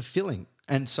wasn't fulfilling.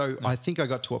 And so I think I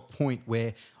got to a point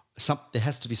where there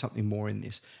has to be something more in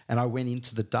this. And I went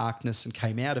into the darkness and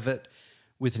came out of it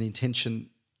with an intention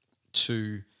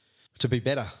to be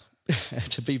better,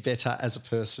 to be better as a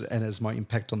person and as my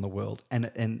impact on the world.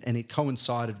 And it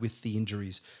coincided with the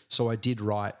injuries. So I did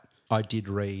write, I did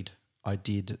read, I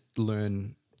did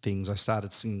learn things. I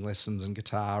started singing lessons and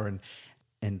guitar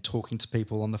and talking to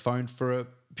people on the phone for a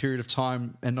period of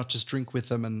time, and not just drink with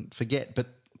them and forget, but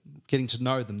getting to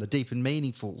know them, the deep and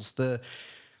meaningfuls,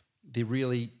 the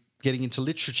really getting into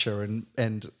literature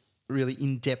and really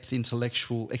in-depth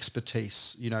intellectual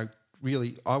expertise.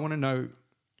 Really, I want to know,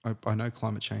 I know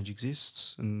climate change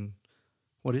exists, and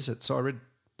what is it? So I read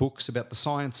books about the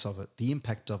science of it, the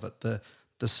impact of it,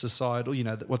 the societal,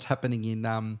 what's happening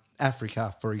in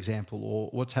Africa, for example, or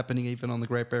what's happening even on the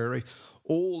Great Barrier Reef.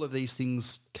 All of these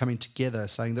things coming together,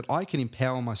 saying that I can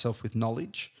empower myself with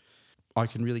knowledge, I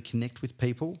can really connect with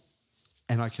people,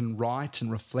 and I can write and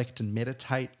reflect and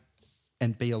meditate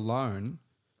and be alone.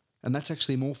 And that's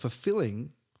actually more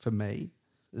fulfilling for me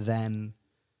than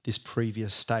this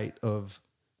previous state of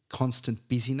constant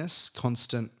busyness,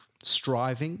 constant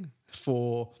striving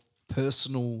for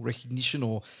personal recognition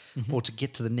or to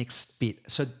get to the next bit.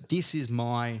 So this is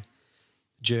my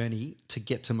journey to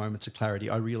get to moments of clarity.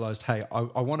 I realised, hey,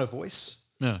 I want a voice,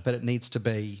 but it needs to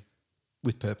be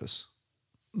with purpose.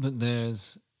 But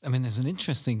there's an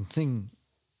interesting thing,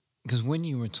 because when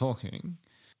you were talking,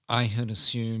 I had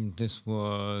assumed this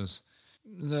was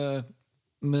the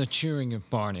maturing of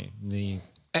Barney, the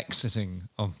exiting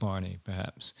of Barney,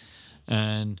 perhaps.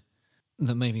 And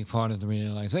that maybe part of the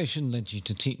realization led you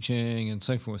to teaching and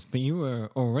so forth. But you were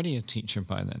already a teacher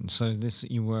by then. So this,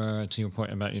 you were, to your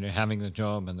point about, having the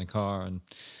job and the car and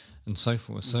so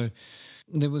forth. So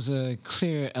there was a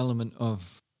clear element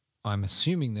of, I'm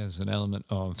assuming there's an element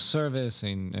of service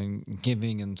and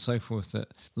giving and so forth that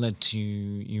led to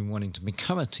you wanting to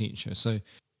become a teacher. So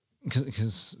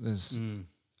because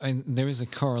there is a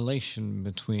correlation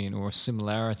between, or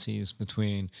similarities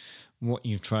between, what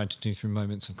you've tried to do through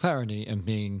Moments of Clarity and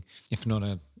being, if not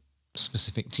a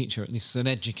specific teacher, at least an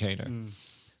educator.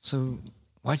 So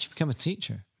why'd you become a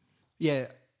teacher? Yeah,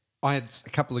 I had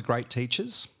a couple of great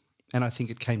teachers, and I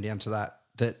think it came down to that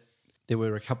there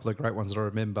were a couple of great ones that I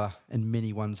remember and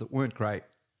many ones that weren't great,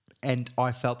 and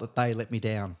I felt that they let me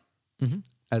down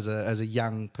as a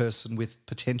young person with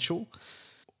potential.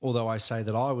 Although I say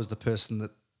that I was the person that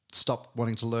stopped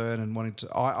wanting to learn and wanting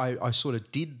to, I sort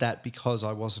of did that because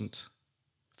I wasn't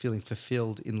feeling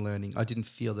fulfilled in learning. I didn't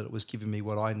feel that it was giving me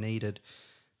what I needed.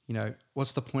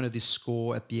 What's the point of this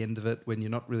score at the end of it when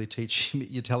you're not really teaching me,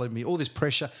 you're telling me all this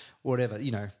pressure, whatever,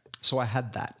 So I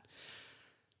had that.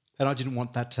 And I didn't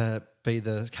want that to be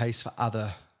the case for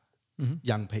other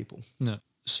young people. No.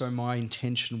 So my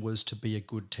intention was to be a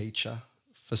good teacher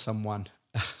for someone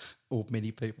or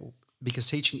many people, because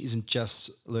teaching isn't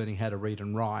just learning how to read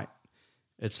and write.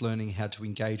 It's learning how to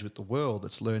engage with the world.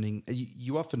 It's learning.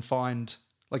 You often find,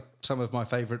 like, some of my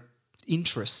favourite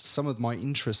interests, some of my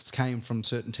interests came from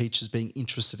certain teachers being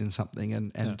interested in something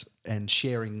and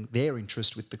sharing their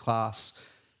interest with the class,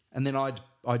 and then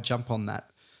I'd jump on that.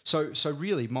 So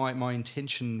really my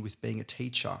intention with being a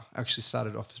teacher actually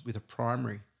started off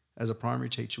as a primary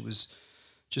teacher, was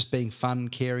just being fun,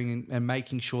 caring, and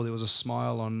making sure there was a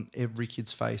smile on every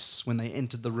kid's face when they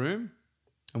entered the room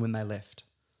and when they left.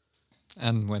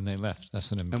 And when they left,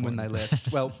 that's an important. And when they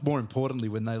left. Well, more importantly,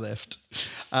 when they left.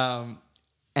 And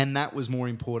that was more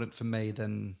important for me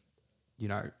than,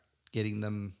 getting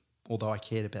them, although I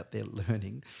cared about their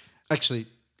learning. Actually,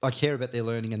 I care about their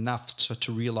learning enough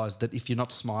to realise that if you're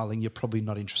not smiling, you're probably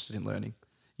not interested in learning.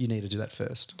 You need to do that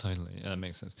first. Totally, yeah, that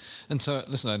makes sense. And so,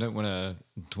 listen, I don't want to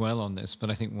dwell on this,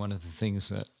 but I think one of the things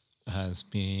that has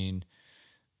been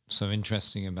so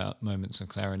interesting about Moments of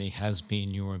Clarity has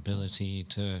been your ability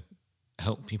to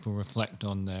help people reflect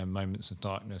on their moments of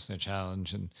darkness, their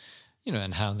challenge, and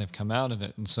and how they've come out of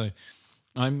it. And so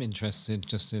I'm interested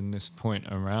just in this point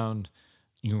around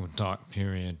your dark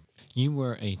period. You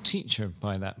were a teacher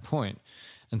by that point.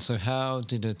 And so how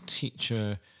did a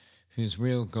teacher whose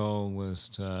real goal was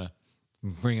to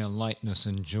bring a lightness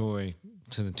and joy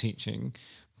to the teaching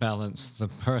balance the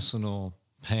personal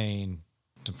pain,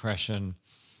 depression,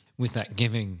 with that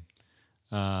giving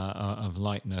of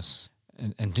lightness?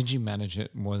 And did you manage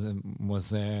it?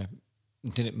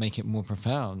 Did it make it more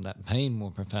profound, that pain more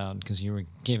profound, because you were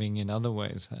giving in other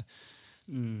ways?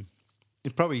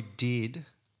 It probably did.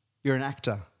 You're an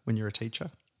actor when you're a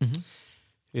teacher.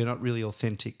 You're not really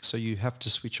authentic, so you have to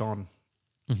switch on.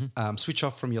 Switch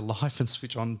off from your life and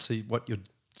switch on to what you're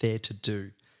there to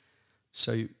do.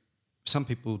 So some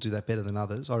people do that better than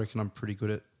others. I reckon I'm pretty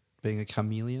good at being a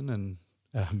chameleon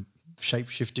and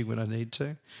shape-shifting when I need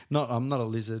to. I'm not a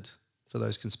lizard, for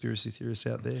those conspiracy theorists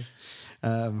out there.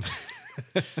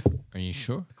 Are you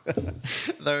sure?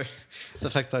 Though the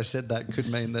fact I said that could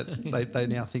mean that they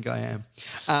now think I am.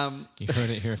 You heard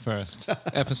it here first.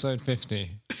 Episode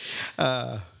 50.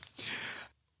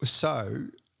 So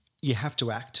you have to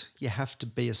act. You have to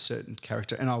be a certain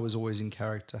character. And I was always in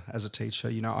character as a teacher.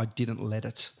 I didn't let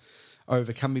it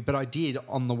overcome me. But I did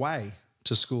on the way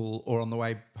to school or on the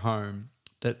way home,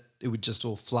 that it would just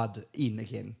all flood in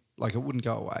again. Like, it wouldn't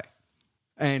go away.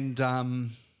 And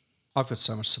I've got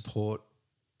so much support.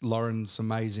 Lauren's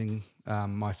amazing.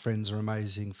 My friends are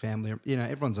amazing. Family,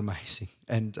 everyone's amazing.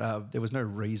 And there was no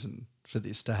reason for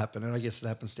this to happen. And I guess it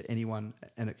happens to anyone,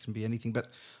 and it can be anything. But I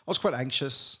was quite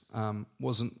anxious,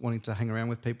 wasn't wanting to hang around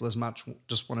with people as much,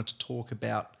 just wanted to talk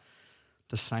about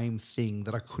the same thing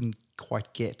that I couldn't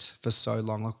quite get for so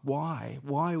long. Like, why?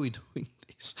 Why are we doing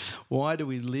this? Why do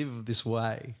we live this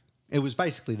way? It was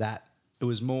basically that. It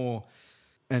was more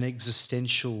an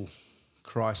existential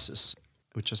crisis,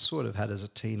 which I sort of had as a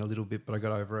teen a little bit, but I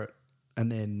got over it. And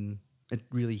then it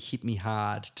really hit me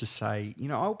hard to say,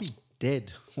 I'll be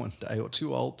dead one day, or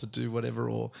too old to do whatever,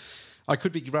 or I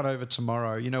could be run over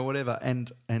tomorrow, whatever.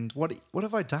 And what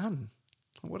have I done?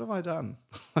 What have I done?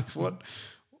 Like, what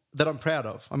that I'm proud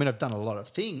of? I mean, I've done a lot of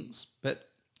things, but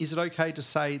is it okay to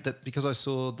say that because I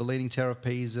saw the Leaning Tower of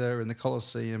Pisa and the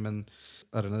Colosseum and,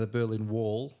 I don't know, the Berlin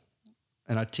Wall,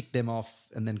 and I ticked them off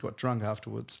and then got drunk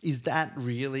afterwards, is that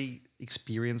really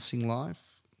experiencing life?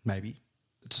 Maybe.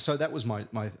 So that was my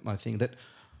thing, that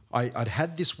I'd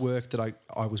had this work that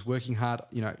I was working hard,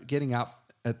 getting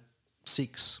up at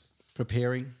 6,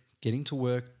 preparing, getting to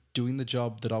work, doing the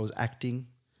job that I was acting,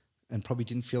 and probably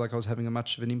didn't feel like I was having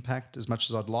much of an impact as much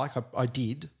as I'd like. I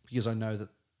did, because I know that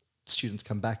students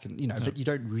come back and, but you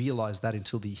don't realise that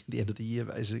until the end of the year,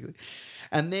 basically.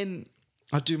 And then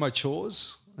I'd do my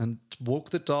chores and walk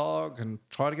the dog and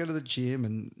try to go to the gym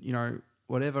and,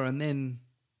 whatever. And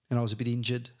I was a bit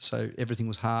injured, so everything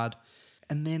was hard.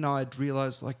 And then I'd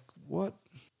realise, like, what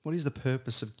is the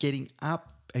purpose of getting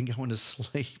up and going to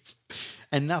sleep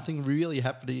and nothing really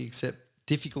happening except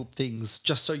difficult things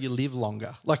just so you live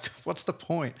longer? Like, what's the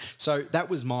point? So that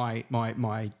was my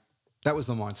that was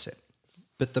the mindset.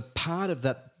 But the part of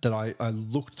that I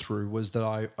looked through was that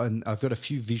I've got a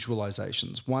few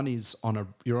visualizations. One is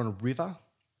you're on a river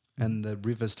and the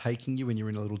river's taking you and you're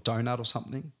in a little donut or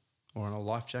something, or in a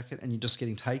life jacket, and you're just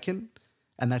getting taken,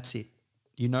 and that's it.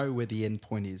 You know where the end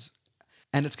point is.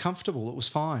 And it's comfortable. It was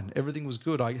fine. Everything was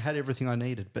good. I had everything I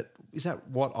needed. But is that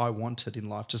what I wanted in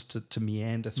life, just to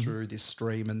meander through this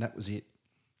stream, and that was it?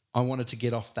 I wanted to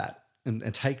get off that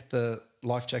and take the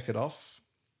life jacket off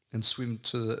and swim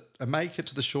and make it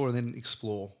to the shore and then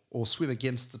explore, or swim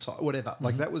against the tide, whatever.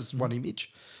 Like, that was one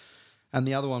image. And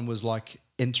the other one was like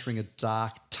entering a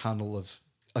dark tunnel of,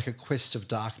 like, a quest of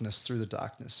darkness through the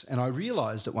darkness. And I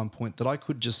realised at one point that I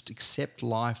could just accept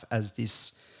life as the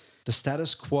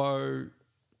status quo.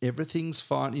 Everything's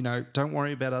fine, don't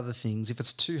worry about other things. If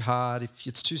it's too hard, if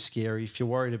it's too scary, if you're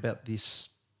worried about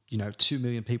this, 2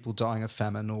 million people dying of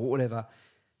famine or whatever,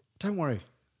 don't worry.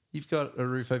 You've got a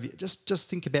roof over you. Just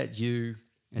think about you,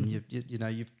 and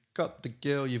you've got the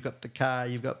girl, you've got the car,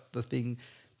 you've got the thing.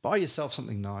 Buy yourself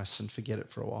something nice and forget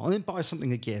it for a while, and then buy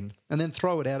something again, and then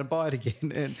throw it out and buy it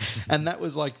again. And that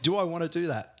was like, do I want to do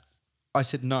that? I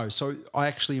said no. So I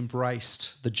actually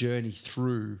embraced the journey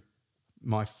through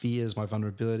my fears, my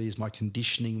vulnerabilities, my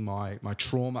conditioning, my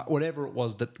trauma, whatever it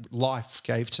was that life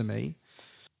gave to me.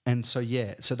 And so,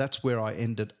 so that's where I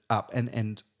ended up.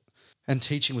 And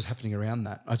teaching was happening around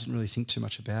that. I didn't really think too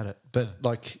much about it. But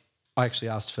I actually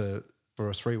asked for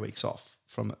 3 weeks off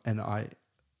from it, and I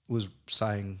was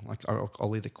saying, like,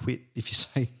 I'll either quit if you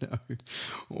say no,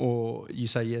 or you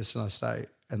say yes and I stay.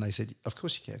 And they said, of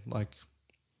course you can. Like,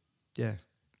 yeah.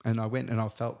 And I went, and I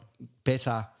felt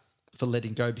better for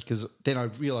letting go, because then I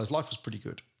realised life was pretty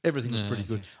good. Everything was pretty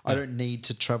good. I don't need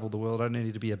to travel the world. I don't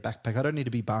need to be a backpacker. I don't need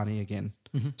to be Barney again.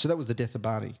 So that was the death of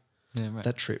Barney,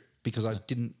 that trip, because I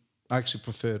actually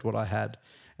preferred what I had.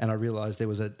 And I realised it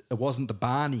wasn't the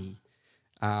Barney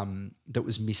that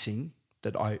was missing,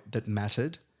 that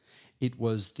mattered. It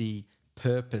was the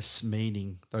purpose,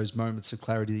 meaning, those moments of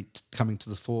clarity coming to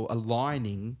the fore,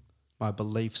 aligning my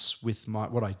beliefs with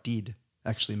what I did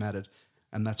actually mattered.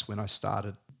 And that's when I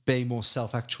started being more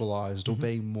self-actualized, or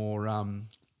being more,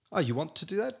 you want to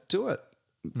do that? Do it.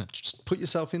 No. Just put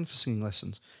yourself in for singing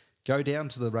lessons. Go down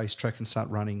to the racetrack and start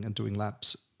running and doing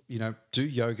laps. Do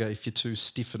yoga if you're too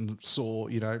stiff and sore.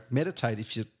 Meditate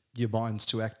if your mind's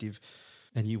too active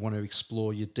and you want to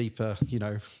explore your deeper,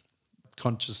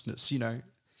 consciousness.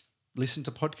 Listen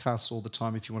to podcasts all the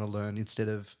time if you want to learn, instead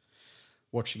of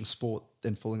watching sport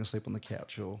and falling asleep on the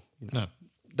couch, or No.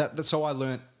 That's so I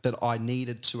learnt that I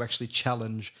needed to actually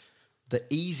challenge the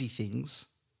easy things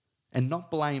and not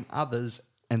blame others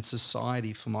and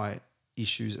society for my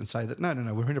issues, and say that no,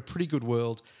 we're in a pretty good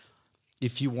world.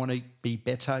 If you want to be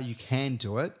better, you can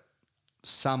do it.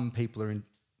 Some people are in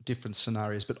different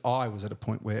scenarios, but I was at a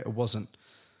point where it wasn't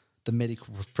the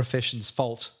medical profession's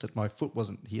fault that my foot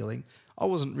wasn't healing. I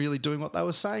wasn't really doing what they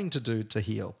were saying to do to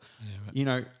heal.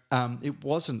 Yeah, right. It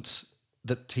wasn't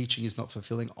that teaching is not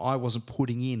fulfilling. I wasn't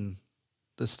putting in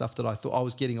the stuff that I thought I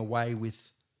was getting away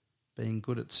with, being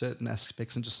good at certain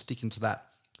aspects and just sticking to that.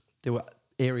 There were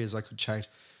areas I could change.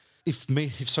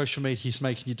 If social media is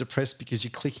making you depressed because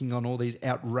you're clicking on all these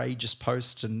outrageous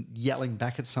posts and yelling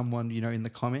back at someone, in the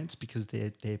comments because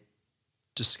they're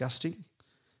disgusting,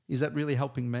 is that really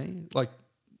helping me? Like,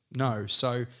 no.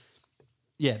 So,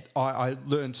 I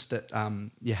learned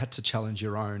that you had to challenge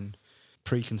your own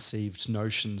preconceived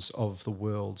notions of the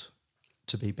world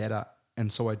to be better.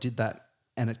 And so I did that,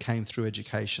 and it came through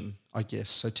education, I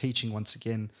guess. So teaching, once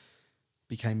again,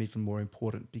 became even more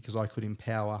important because I could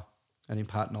empower and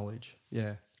impart knowledge.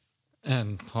 Yeah.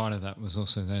 And part of that was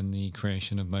also then the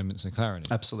creation of Moments of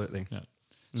Clarity. Absolutely. Yeah.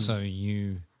 So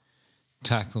you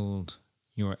tackled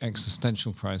your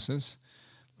existential crisis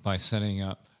by setting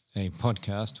up a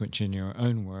podcast, which in your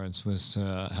own words was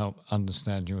to help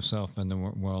understand yourself and the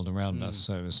world around us.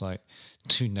 So it was like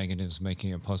two negatives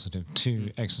making a positive,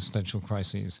 two existential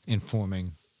crises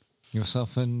informing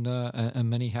yourself and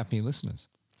many happy listeners.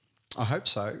 I hope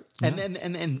so.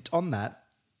 And on that,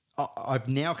 I've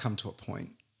now come to a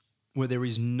point where there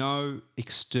is no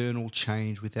external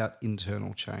change without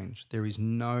internal change. There is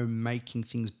no making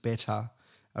things better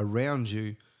around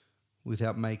you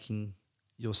without making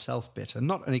yourself better.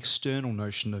 Not an external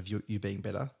notion of you being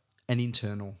better, an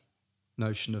internal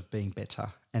notion of being better.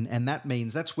 And that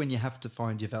means that's when you have to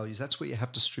find your values. That's where you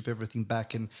have to strip everything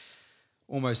back and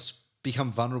almost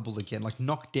become vulnerable again, like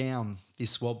knock down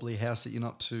this wobbly house that you're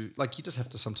not too, like you just have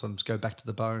to sometimes go back to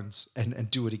the bones and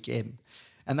do it again.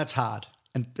 And that's hard.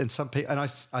 And some people, and I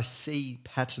see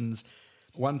patterns.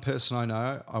 One person I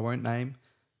know, I won't name,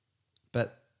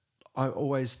 but I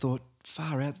always thought,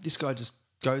 far out, this guy just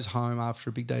goes home after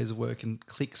a big day's of work and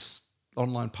clicks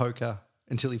online poker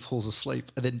until he falls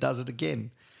asleep and then does it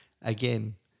again.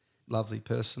 Again, lovely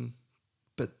person.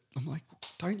 But I'm like,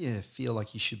 don't you feel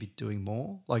like you should be doing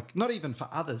more? Like, not even for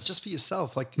others, just for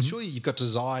yourself. Like, surely you've got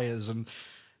desires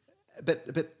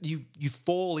but you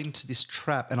fall into this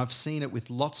trap, and I've seen it with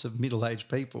lots of middle-aged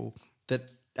people that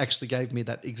actually gave me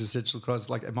that existential crisis.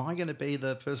 Like, am I going to be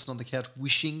the person on the couch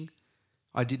wishing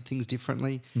I did things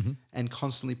differently and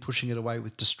constantly pushing it away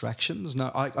with distractions?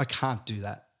 No, I can't do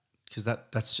that, because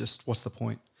that's just, what's the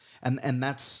point? And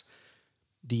that's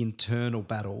the internal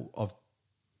battle of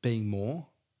being more.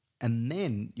 And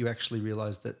then you actually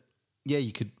realise that, yeah,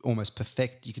 you could almost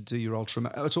perfect, you could do your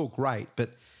ultra, it's all great,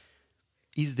 but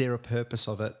is there a purpose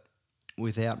of it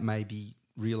without maybe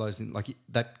realising, like,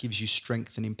 that gives you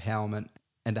strength and empowerment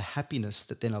and a happiness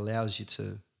that then allows you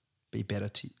to be better,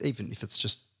 to even if it's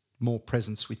just more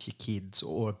presence with your kids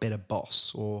or a better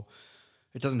boss, or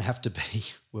it doesn't have to be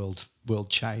world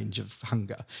change of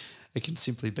hunger. It can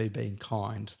simply be being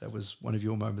kind. That was one of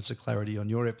your moments of clarity on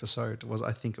your episode.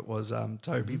 I think it was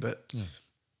Toby, but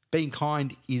being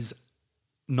kind is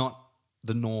not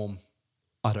the norm,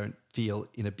 I don't feel,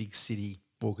 in a big city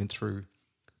walking through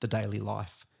the daily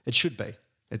life. It should be.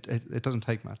 It doesn't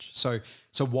take much. So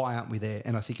why aren't we there?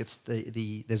 And I think it's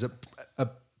there's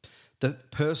the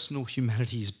personal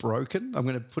humanity is broken. I'm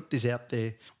going to put this out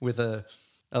there with a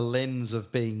lens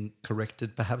of being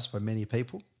corrected perhaps by many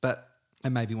people, but I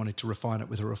maybe wanted to refine it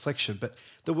with a reflection. But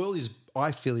the world is,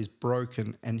 I feel, is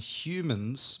broken, and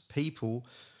people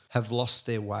have lost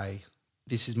their way.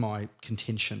 This is my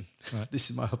contention. Right. This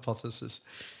is my hypothesis.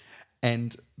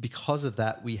 And because of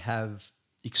that, we have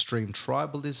extreme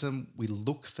tribalism. We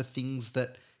look for things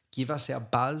that give us our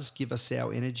buzz, give us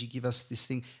our energy, give us this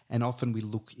thing. And often we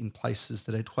look in places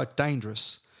that are quite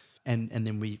dangerous. And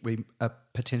then we are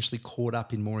potentially caught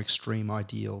up in more extreme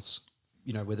ideals,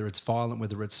 you know, whether it's violent,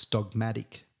 whether it's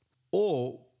dogmatic,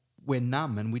 or we're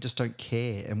numb and we just don't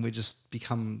care and we just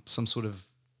become some sort of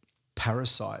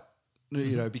parasite,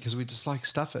 you know, because we just like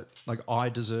stuff it. Like, I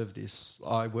deserve this.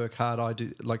 I work hard.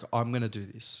 I'm going to do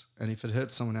this. And if it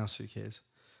hurts someone else, who cares?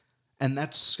 And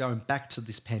that's going back to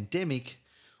this pandemic.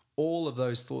 All of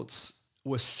those thoughts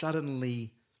were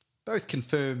suddenly both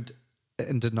confirmed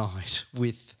and denied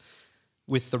with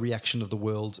the reaction of the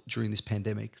world during this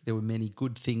pandemic. There were many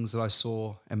good things that I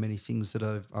saw and many things that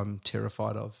I'm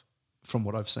terrified of from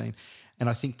what I've seen. And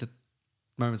I think that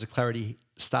Moments of Clarity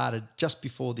started just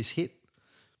before this hit.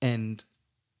 And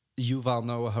Yuval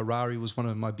Noah Harari was one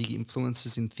of my big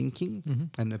influences in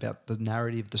thinking and about the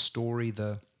narrative, the story,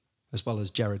 as well as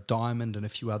Jared Diamond and a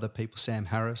few other people, Sam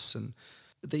Harris. And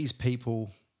these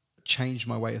people changed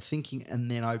my way of thinking,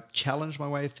 and then I challenged my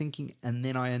way of thinking, and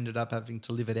then I ended up having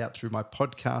to live it out through my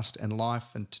podcast and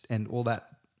life and all that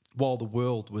while the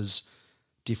world was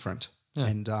different. Yeah.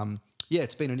 And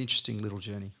it's been an interesting little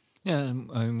journey. Yeah,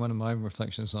 and I mean, one of my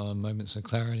reflections on Moments of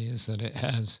Clarity is that it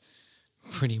has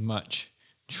pretty much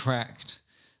tracked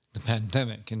the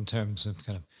pandemic in terms of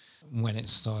kind of when it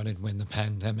started, when the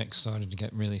pandemic started to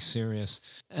get really serious.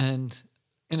 And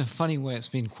in a funny way, it's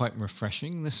been quite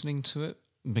refreshing listening to it,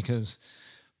 because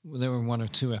there were one or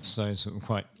two episodes that were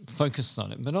quite focused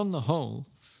on it. But on the whole,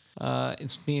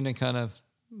 it's been a kind of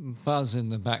buzz in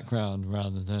the background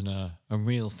rather than a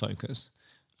real focus,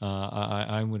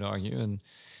 I would argue. And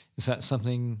is that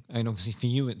something, and obviously for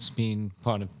you it's been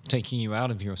part of taking you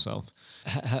out of yourself.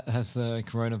 Has the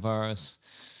coronavirus,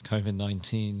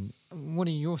 COVID-19, what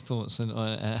are your thoughts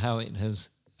on how it has,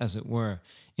 as it were,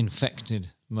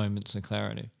 infected Moments of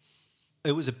Clarity?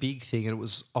 It was a big thing, and it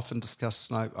was often discussed,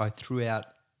 and I threw out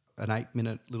an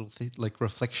 8-minute little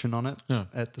reflection on it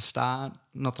at the start.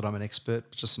 Not that I'm an expert,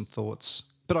 but just some thoughts.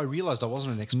 But I realised I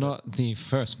wasn't an expert. Not the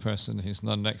first person who's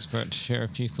not an expert to share a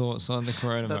few thoughts on the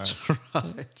coronavirus.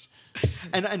 That's right.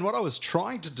 And what I was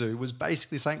trying to do was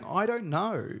basically saying, I don't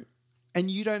know, and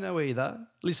you don't know either.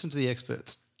 Listen to the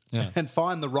experts and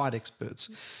find the right experts,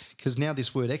 because now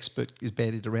this word expert is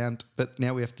bandied around, but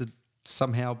now we have to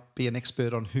somehow be an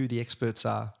expert on who the experts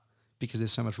are because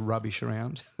there's so much rubbish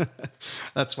around.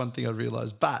 That's one thing I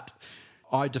realised. But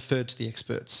I deferred to the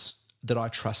experts that I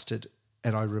trusted,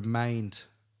 and I remained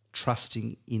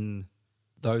trusting in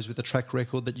those with a track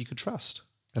record that you could trust,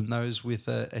 and those with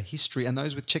a history, and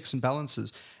those with checks and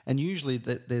balances. And usually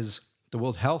there's the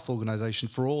World Health Organization,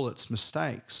 for all its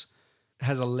mistakes,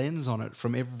 has a lens on it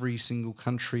from every single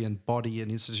country and body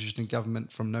and institution and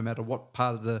government from no matter what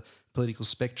part of the political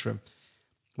spectrum.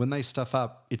 When they stuff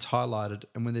up, it's highlighted,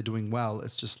 and when they're doing well,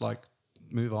 it's just like,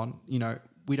 move on. You know,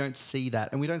 we don't see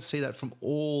that, and we don't see that from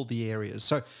all the areas.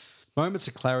 So moments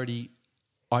of clarity,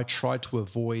 I tried to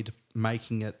avoid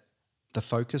making it the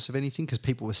focus of anything because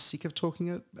people were sick of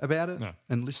talking about it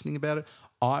and listening about it.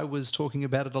 I was talking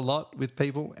about it a lot with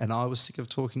people, and I was sick of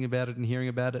talking about it and hearing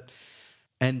about it.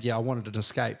 And yeah, I wanted an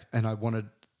escape, and I wanted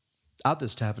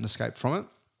others to have an escape from it.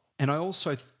 And I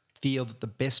also feel that the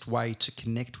best way to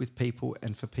connect with people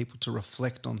and for people to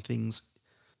reflect on things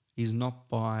is not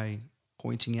by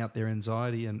pointing out their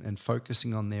anxiety and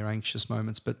focusing on their anxious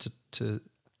moments, but to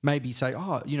maybe say,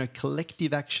 oh, you know,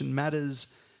 collective action matters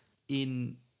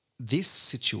in this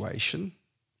situation.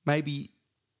 Maybe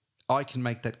I can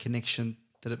make that connection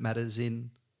that it matters in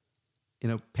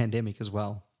a pandemic as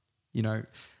well. You know,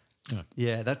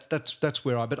 yeah, that's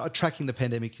where but tracking the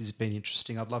pandemic has been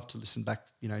interesting. I'd love to listen back,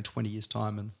 you know, in 20 years'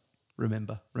 time and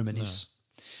reminisce.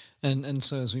 And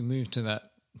so as we move to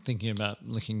that, thinking about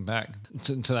looking back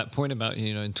to that point about,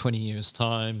 you know, in 20 years'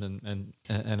 time and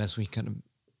as we kind of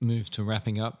move to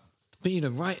wrapping up. But, you know,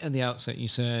 right at the outset, you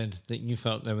said that you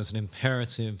felt there was an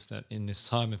imperative that in this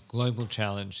time of global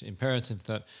challenge, imperative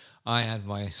that I add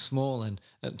my small and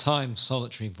at times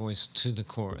solitary voice to the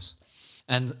chorus.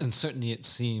 And certainly it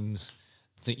seems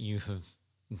that you have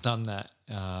done that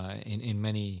in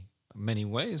many, many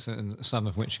ways, and some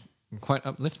of which are quite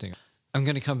uplifting. I'm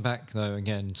going to come back, though,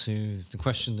 again, to the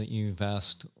question that you've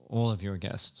asked all of your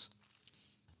guests.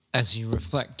 As you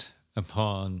reflect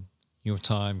upon your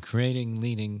time creating,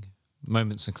 leading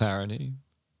moments of clarity,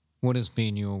 what has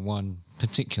been your one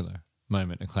particular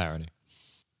moment of clarity?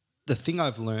 The thing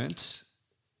I've learnt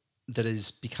that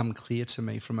has become clear to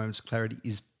me from moments of clarity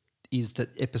is that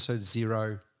episode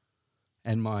 0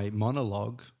 and my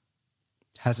monologue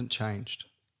hasn't changed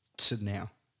to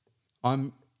now.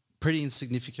 I'm pretty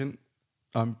insignificant.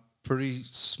 I'm pretty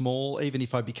small. Even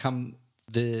if I become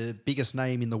the biggest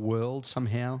name in the world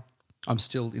somehow, I'm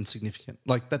still insignificant.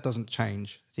 Like, that doesn't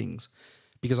change things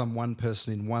because I'm one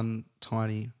person in one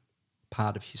tiny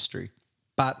part of history.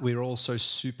 But we're also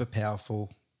super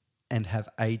powerful and have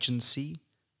agency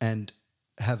and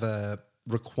have a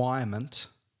requirement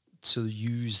to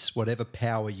use whatever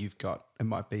power you've got. It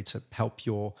might be to help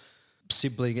your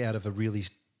sibling out of a really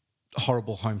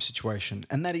horrible home situation,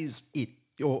 and that is it.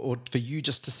 Or for you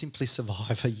just to simply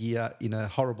survive a year in a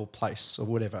horrible place or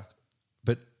whatever.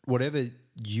 But whatever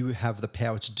you have the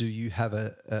power to do, you have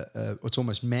it's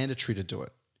almost mandatory to do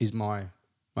it, is my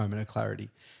moment of clarity.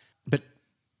 But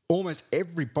almost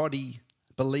everybody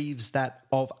believes that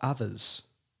of others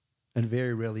and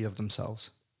very rarely of themselves.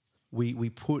 We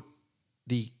put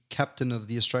the captain of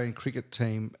the Australian cricket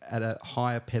team at a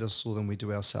higher pedestal than we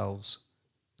do ourselves.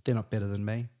 They're not better than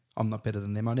me. I'm not better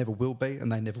than them. I never will be,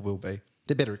 and they never will be.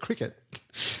 They're better at cricket,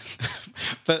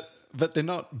 but they're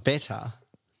not better.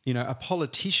 You know, a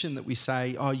politician that we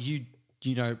say, oh, you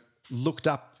know, looked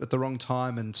up at the wrong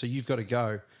time and so you've got to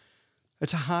go.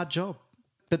 It's a hard job.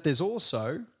 But there's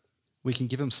also, we can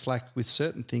give them slack with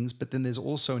certain things, but then there's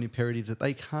also an imperative that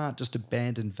they can't just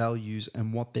abandon values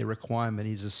and what their requirement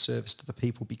is as service to the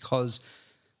people because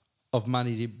of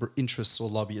money interests or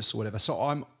lobbyists or whatever. So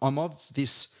I'm of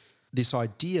this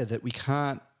idea that we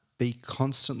can't be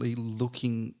constantly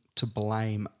looking to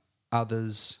blame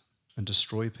others and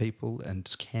destroy people and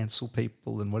just cancel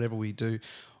people and whatever we do,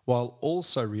 while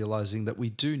also realising that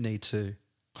we do need to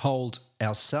hold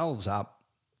ourselves up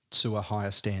to a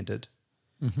higher standard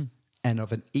and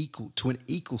of an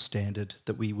equal standard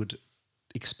that we would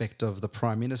expect of the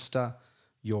Prime Minister,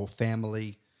 your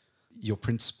family, your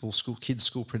principal, school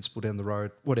principal down the road,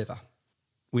 whatever.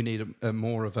 We need a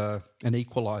more of an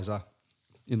equaliser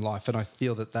in life, and I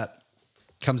feel that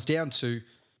comes down to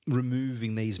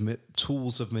removing these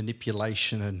tools of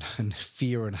manipulation and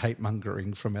fear and hate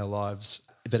mongering from our lives.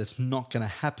 But it's not going to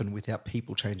happen without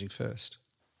people changing first.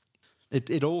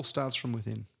 It all starts from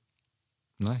within.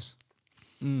 Nice.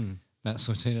 Matt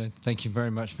Sortino, thank you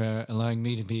very much for allowing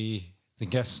me to be the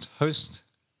guest host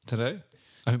today.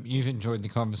 I hope you've enjoyed the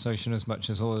conversation as much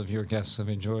as all of your guests have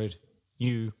enjoyed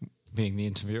you being the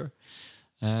interviewer.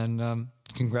 And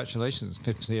congratulations,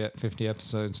 50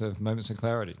 episodes of Moments of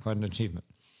Clarity. Quite an achievement.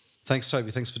 Thanks,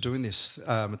 Toby. Thanks for doing this.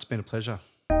 It's been a pleasure.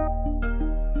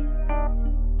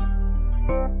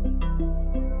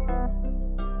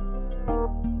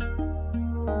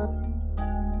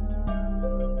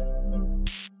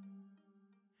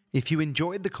 If you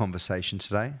enjoyed the conversation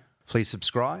today, please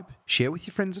subscribe, share with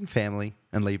your friends and family,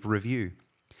 and leave a review.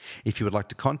 If you would like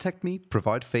to contact me,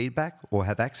 provide feedback, or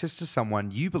have access to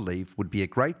someone you believe would be a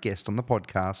great guest on the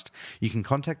podcast, you can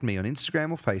contact me on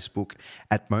Instagram or Facebook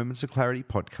at Moments of Clarity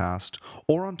Podcast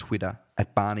or on Twitter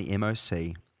at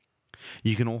BarneyMOC.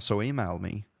 You can also email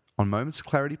me on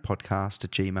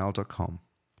momentsofclaritypodcast@gmail.com.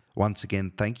 Once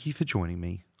again, thank you for joining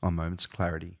me on Moments of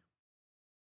Clarity.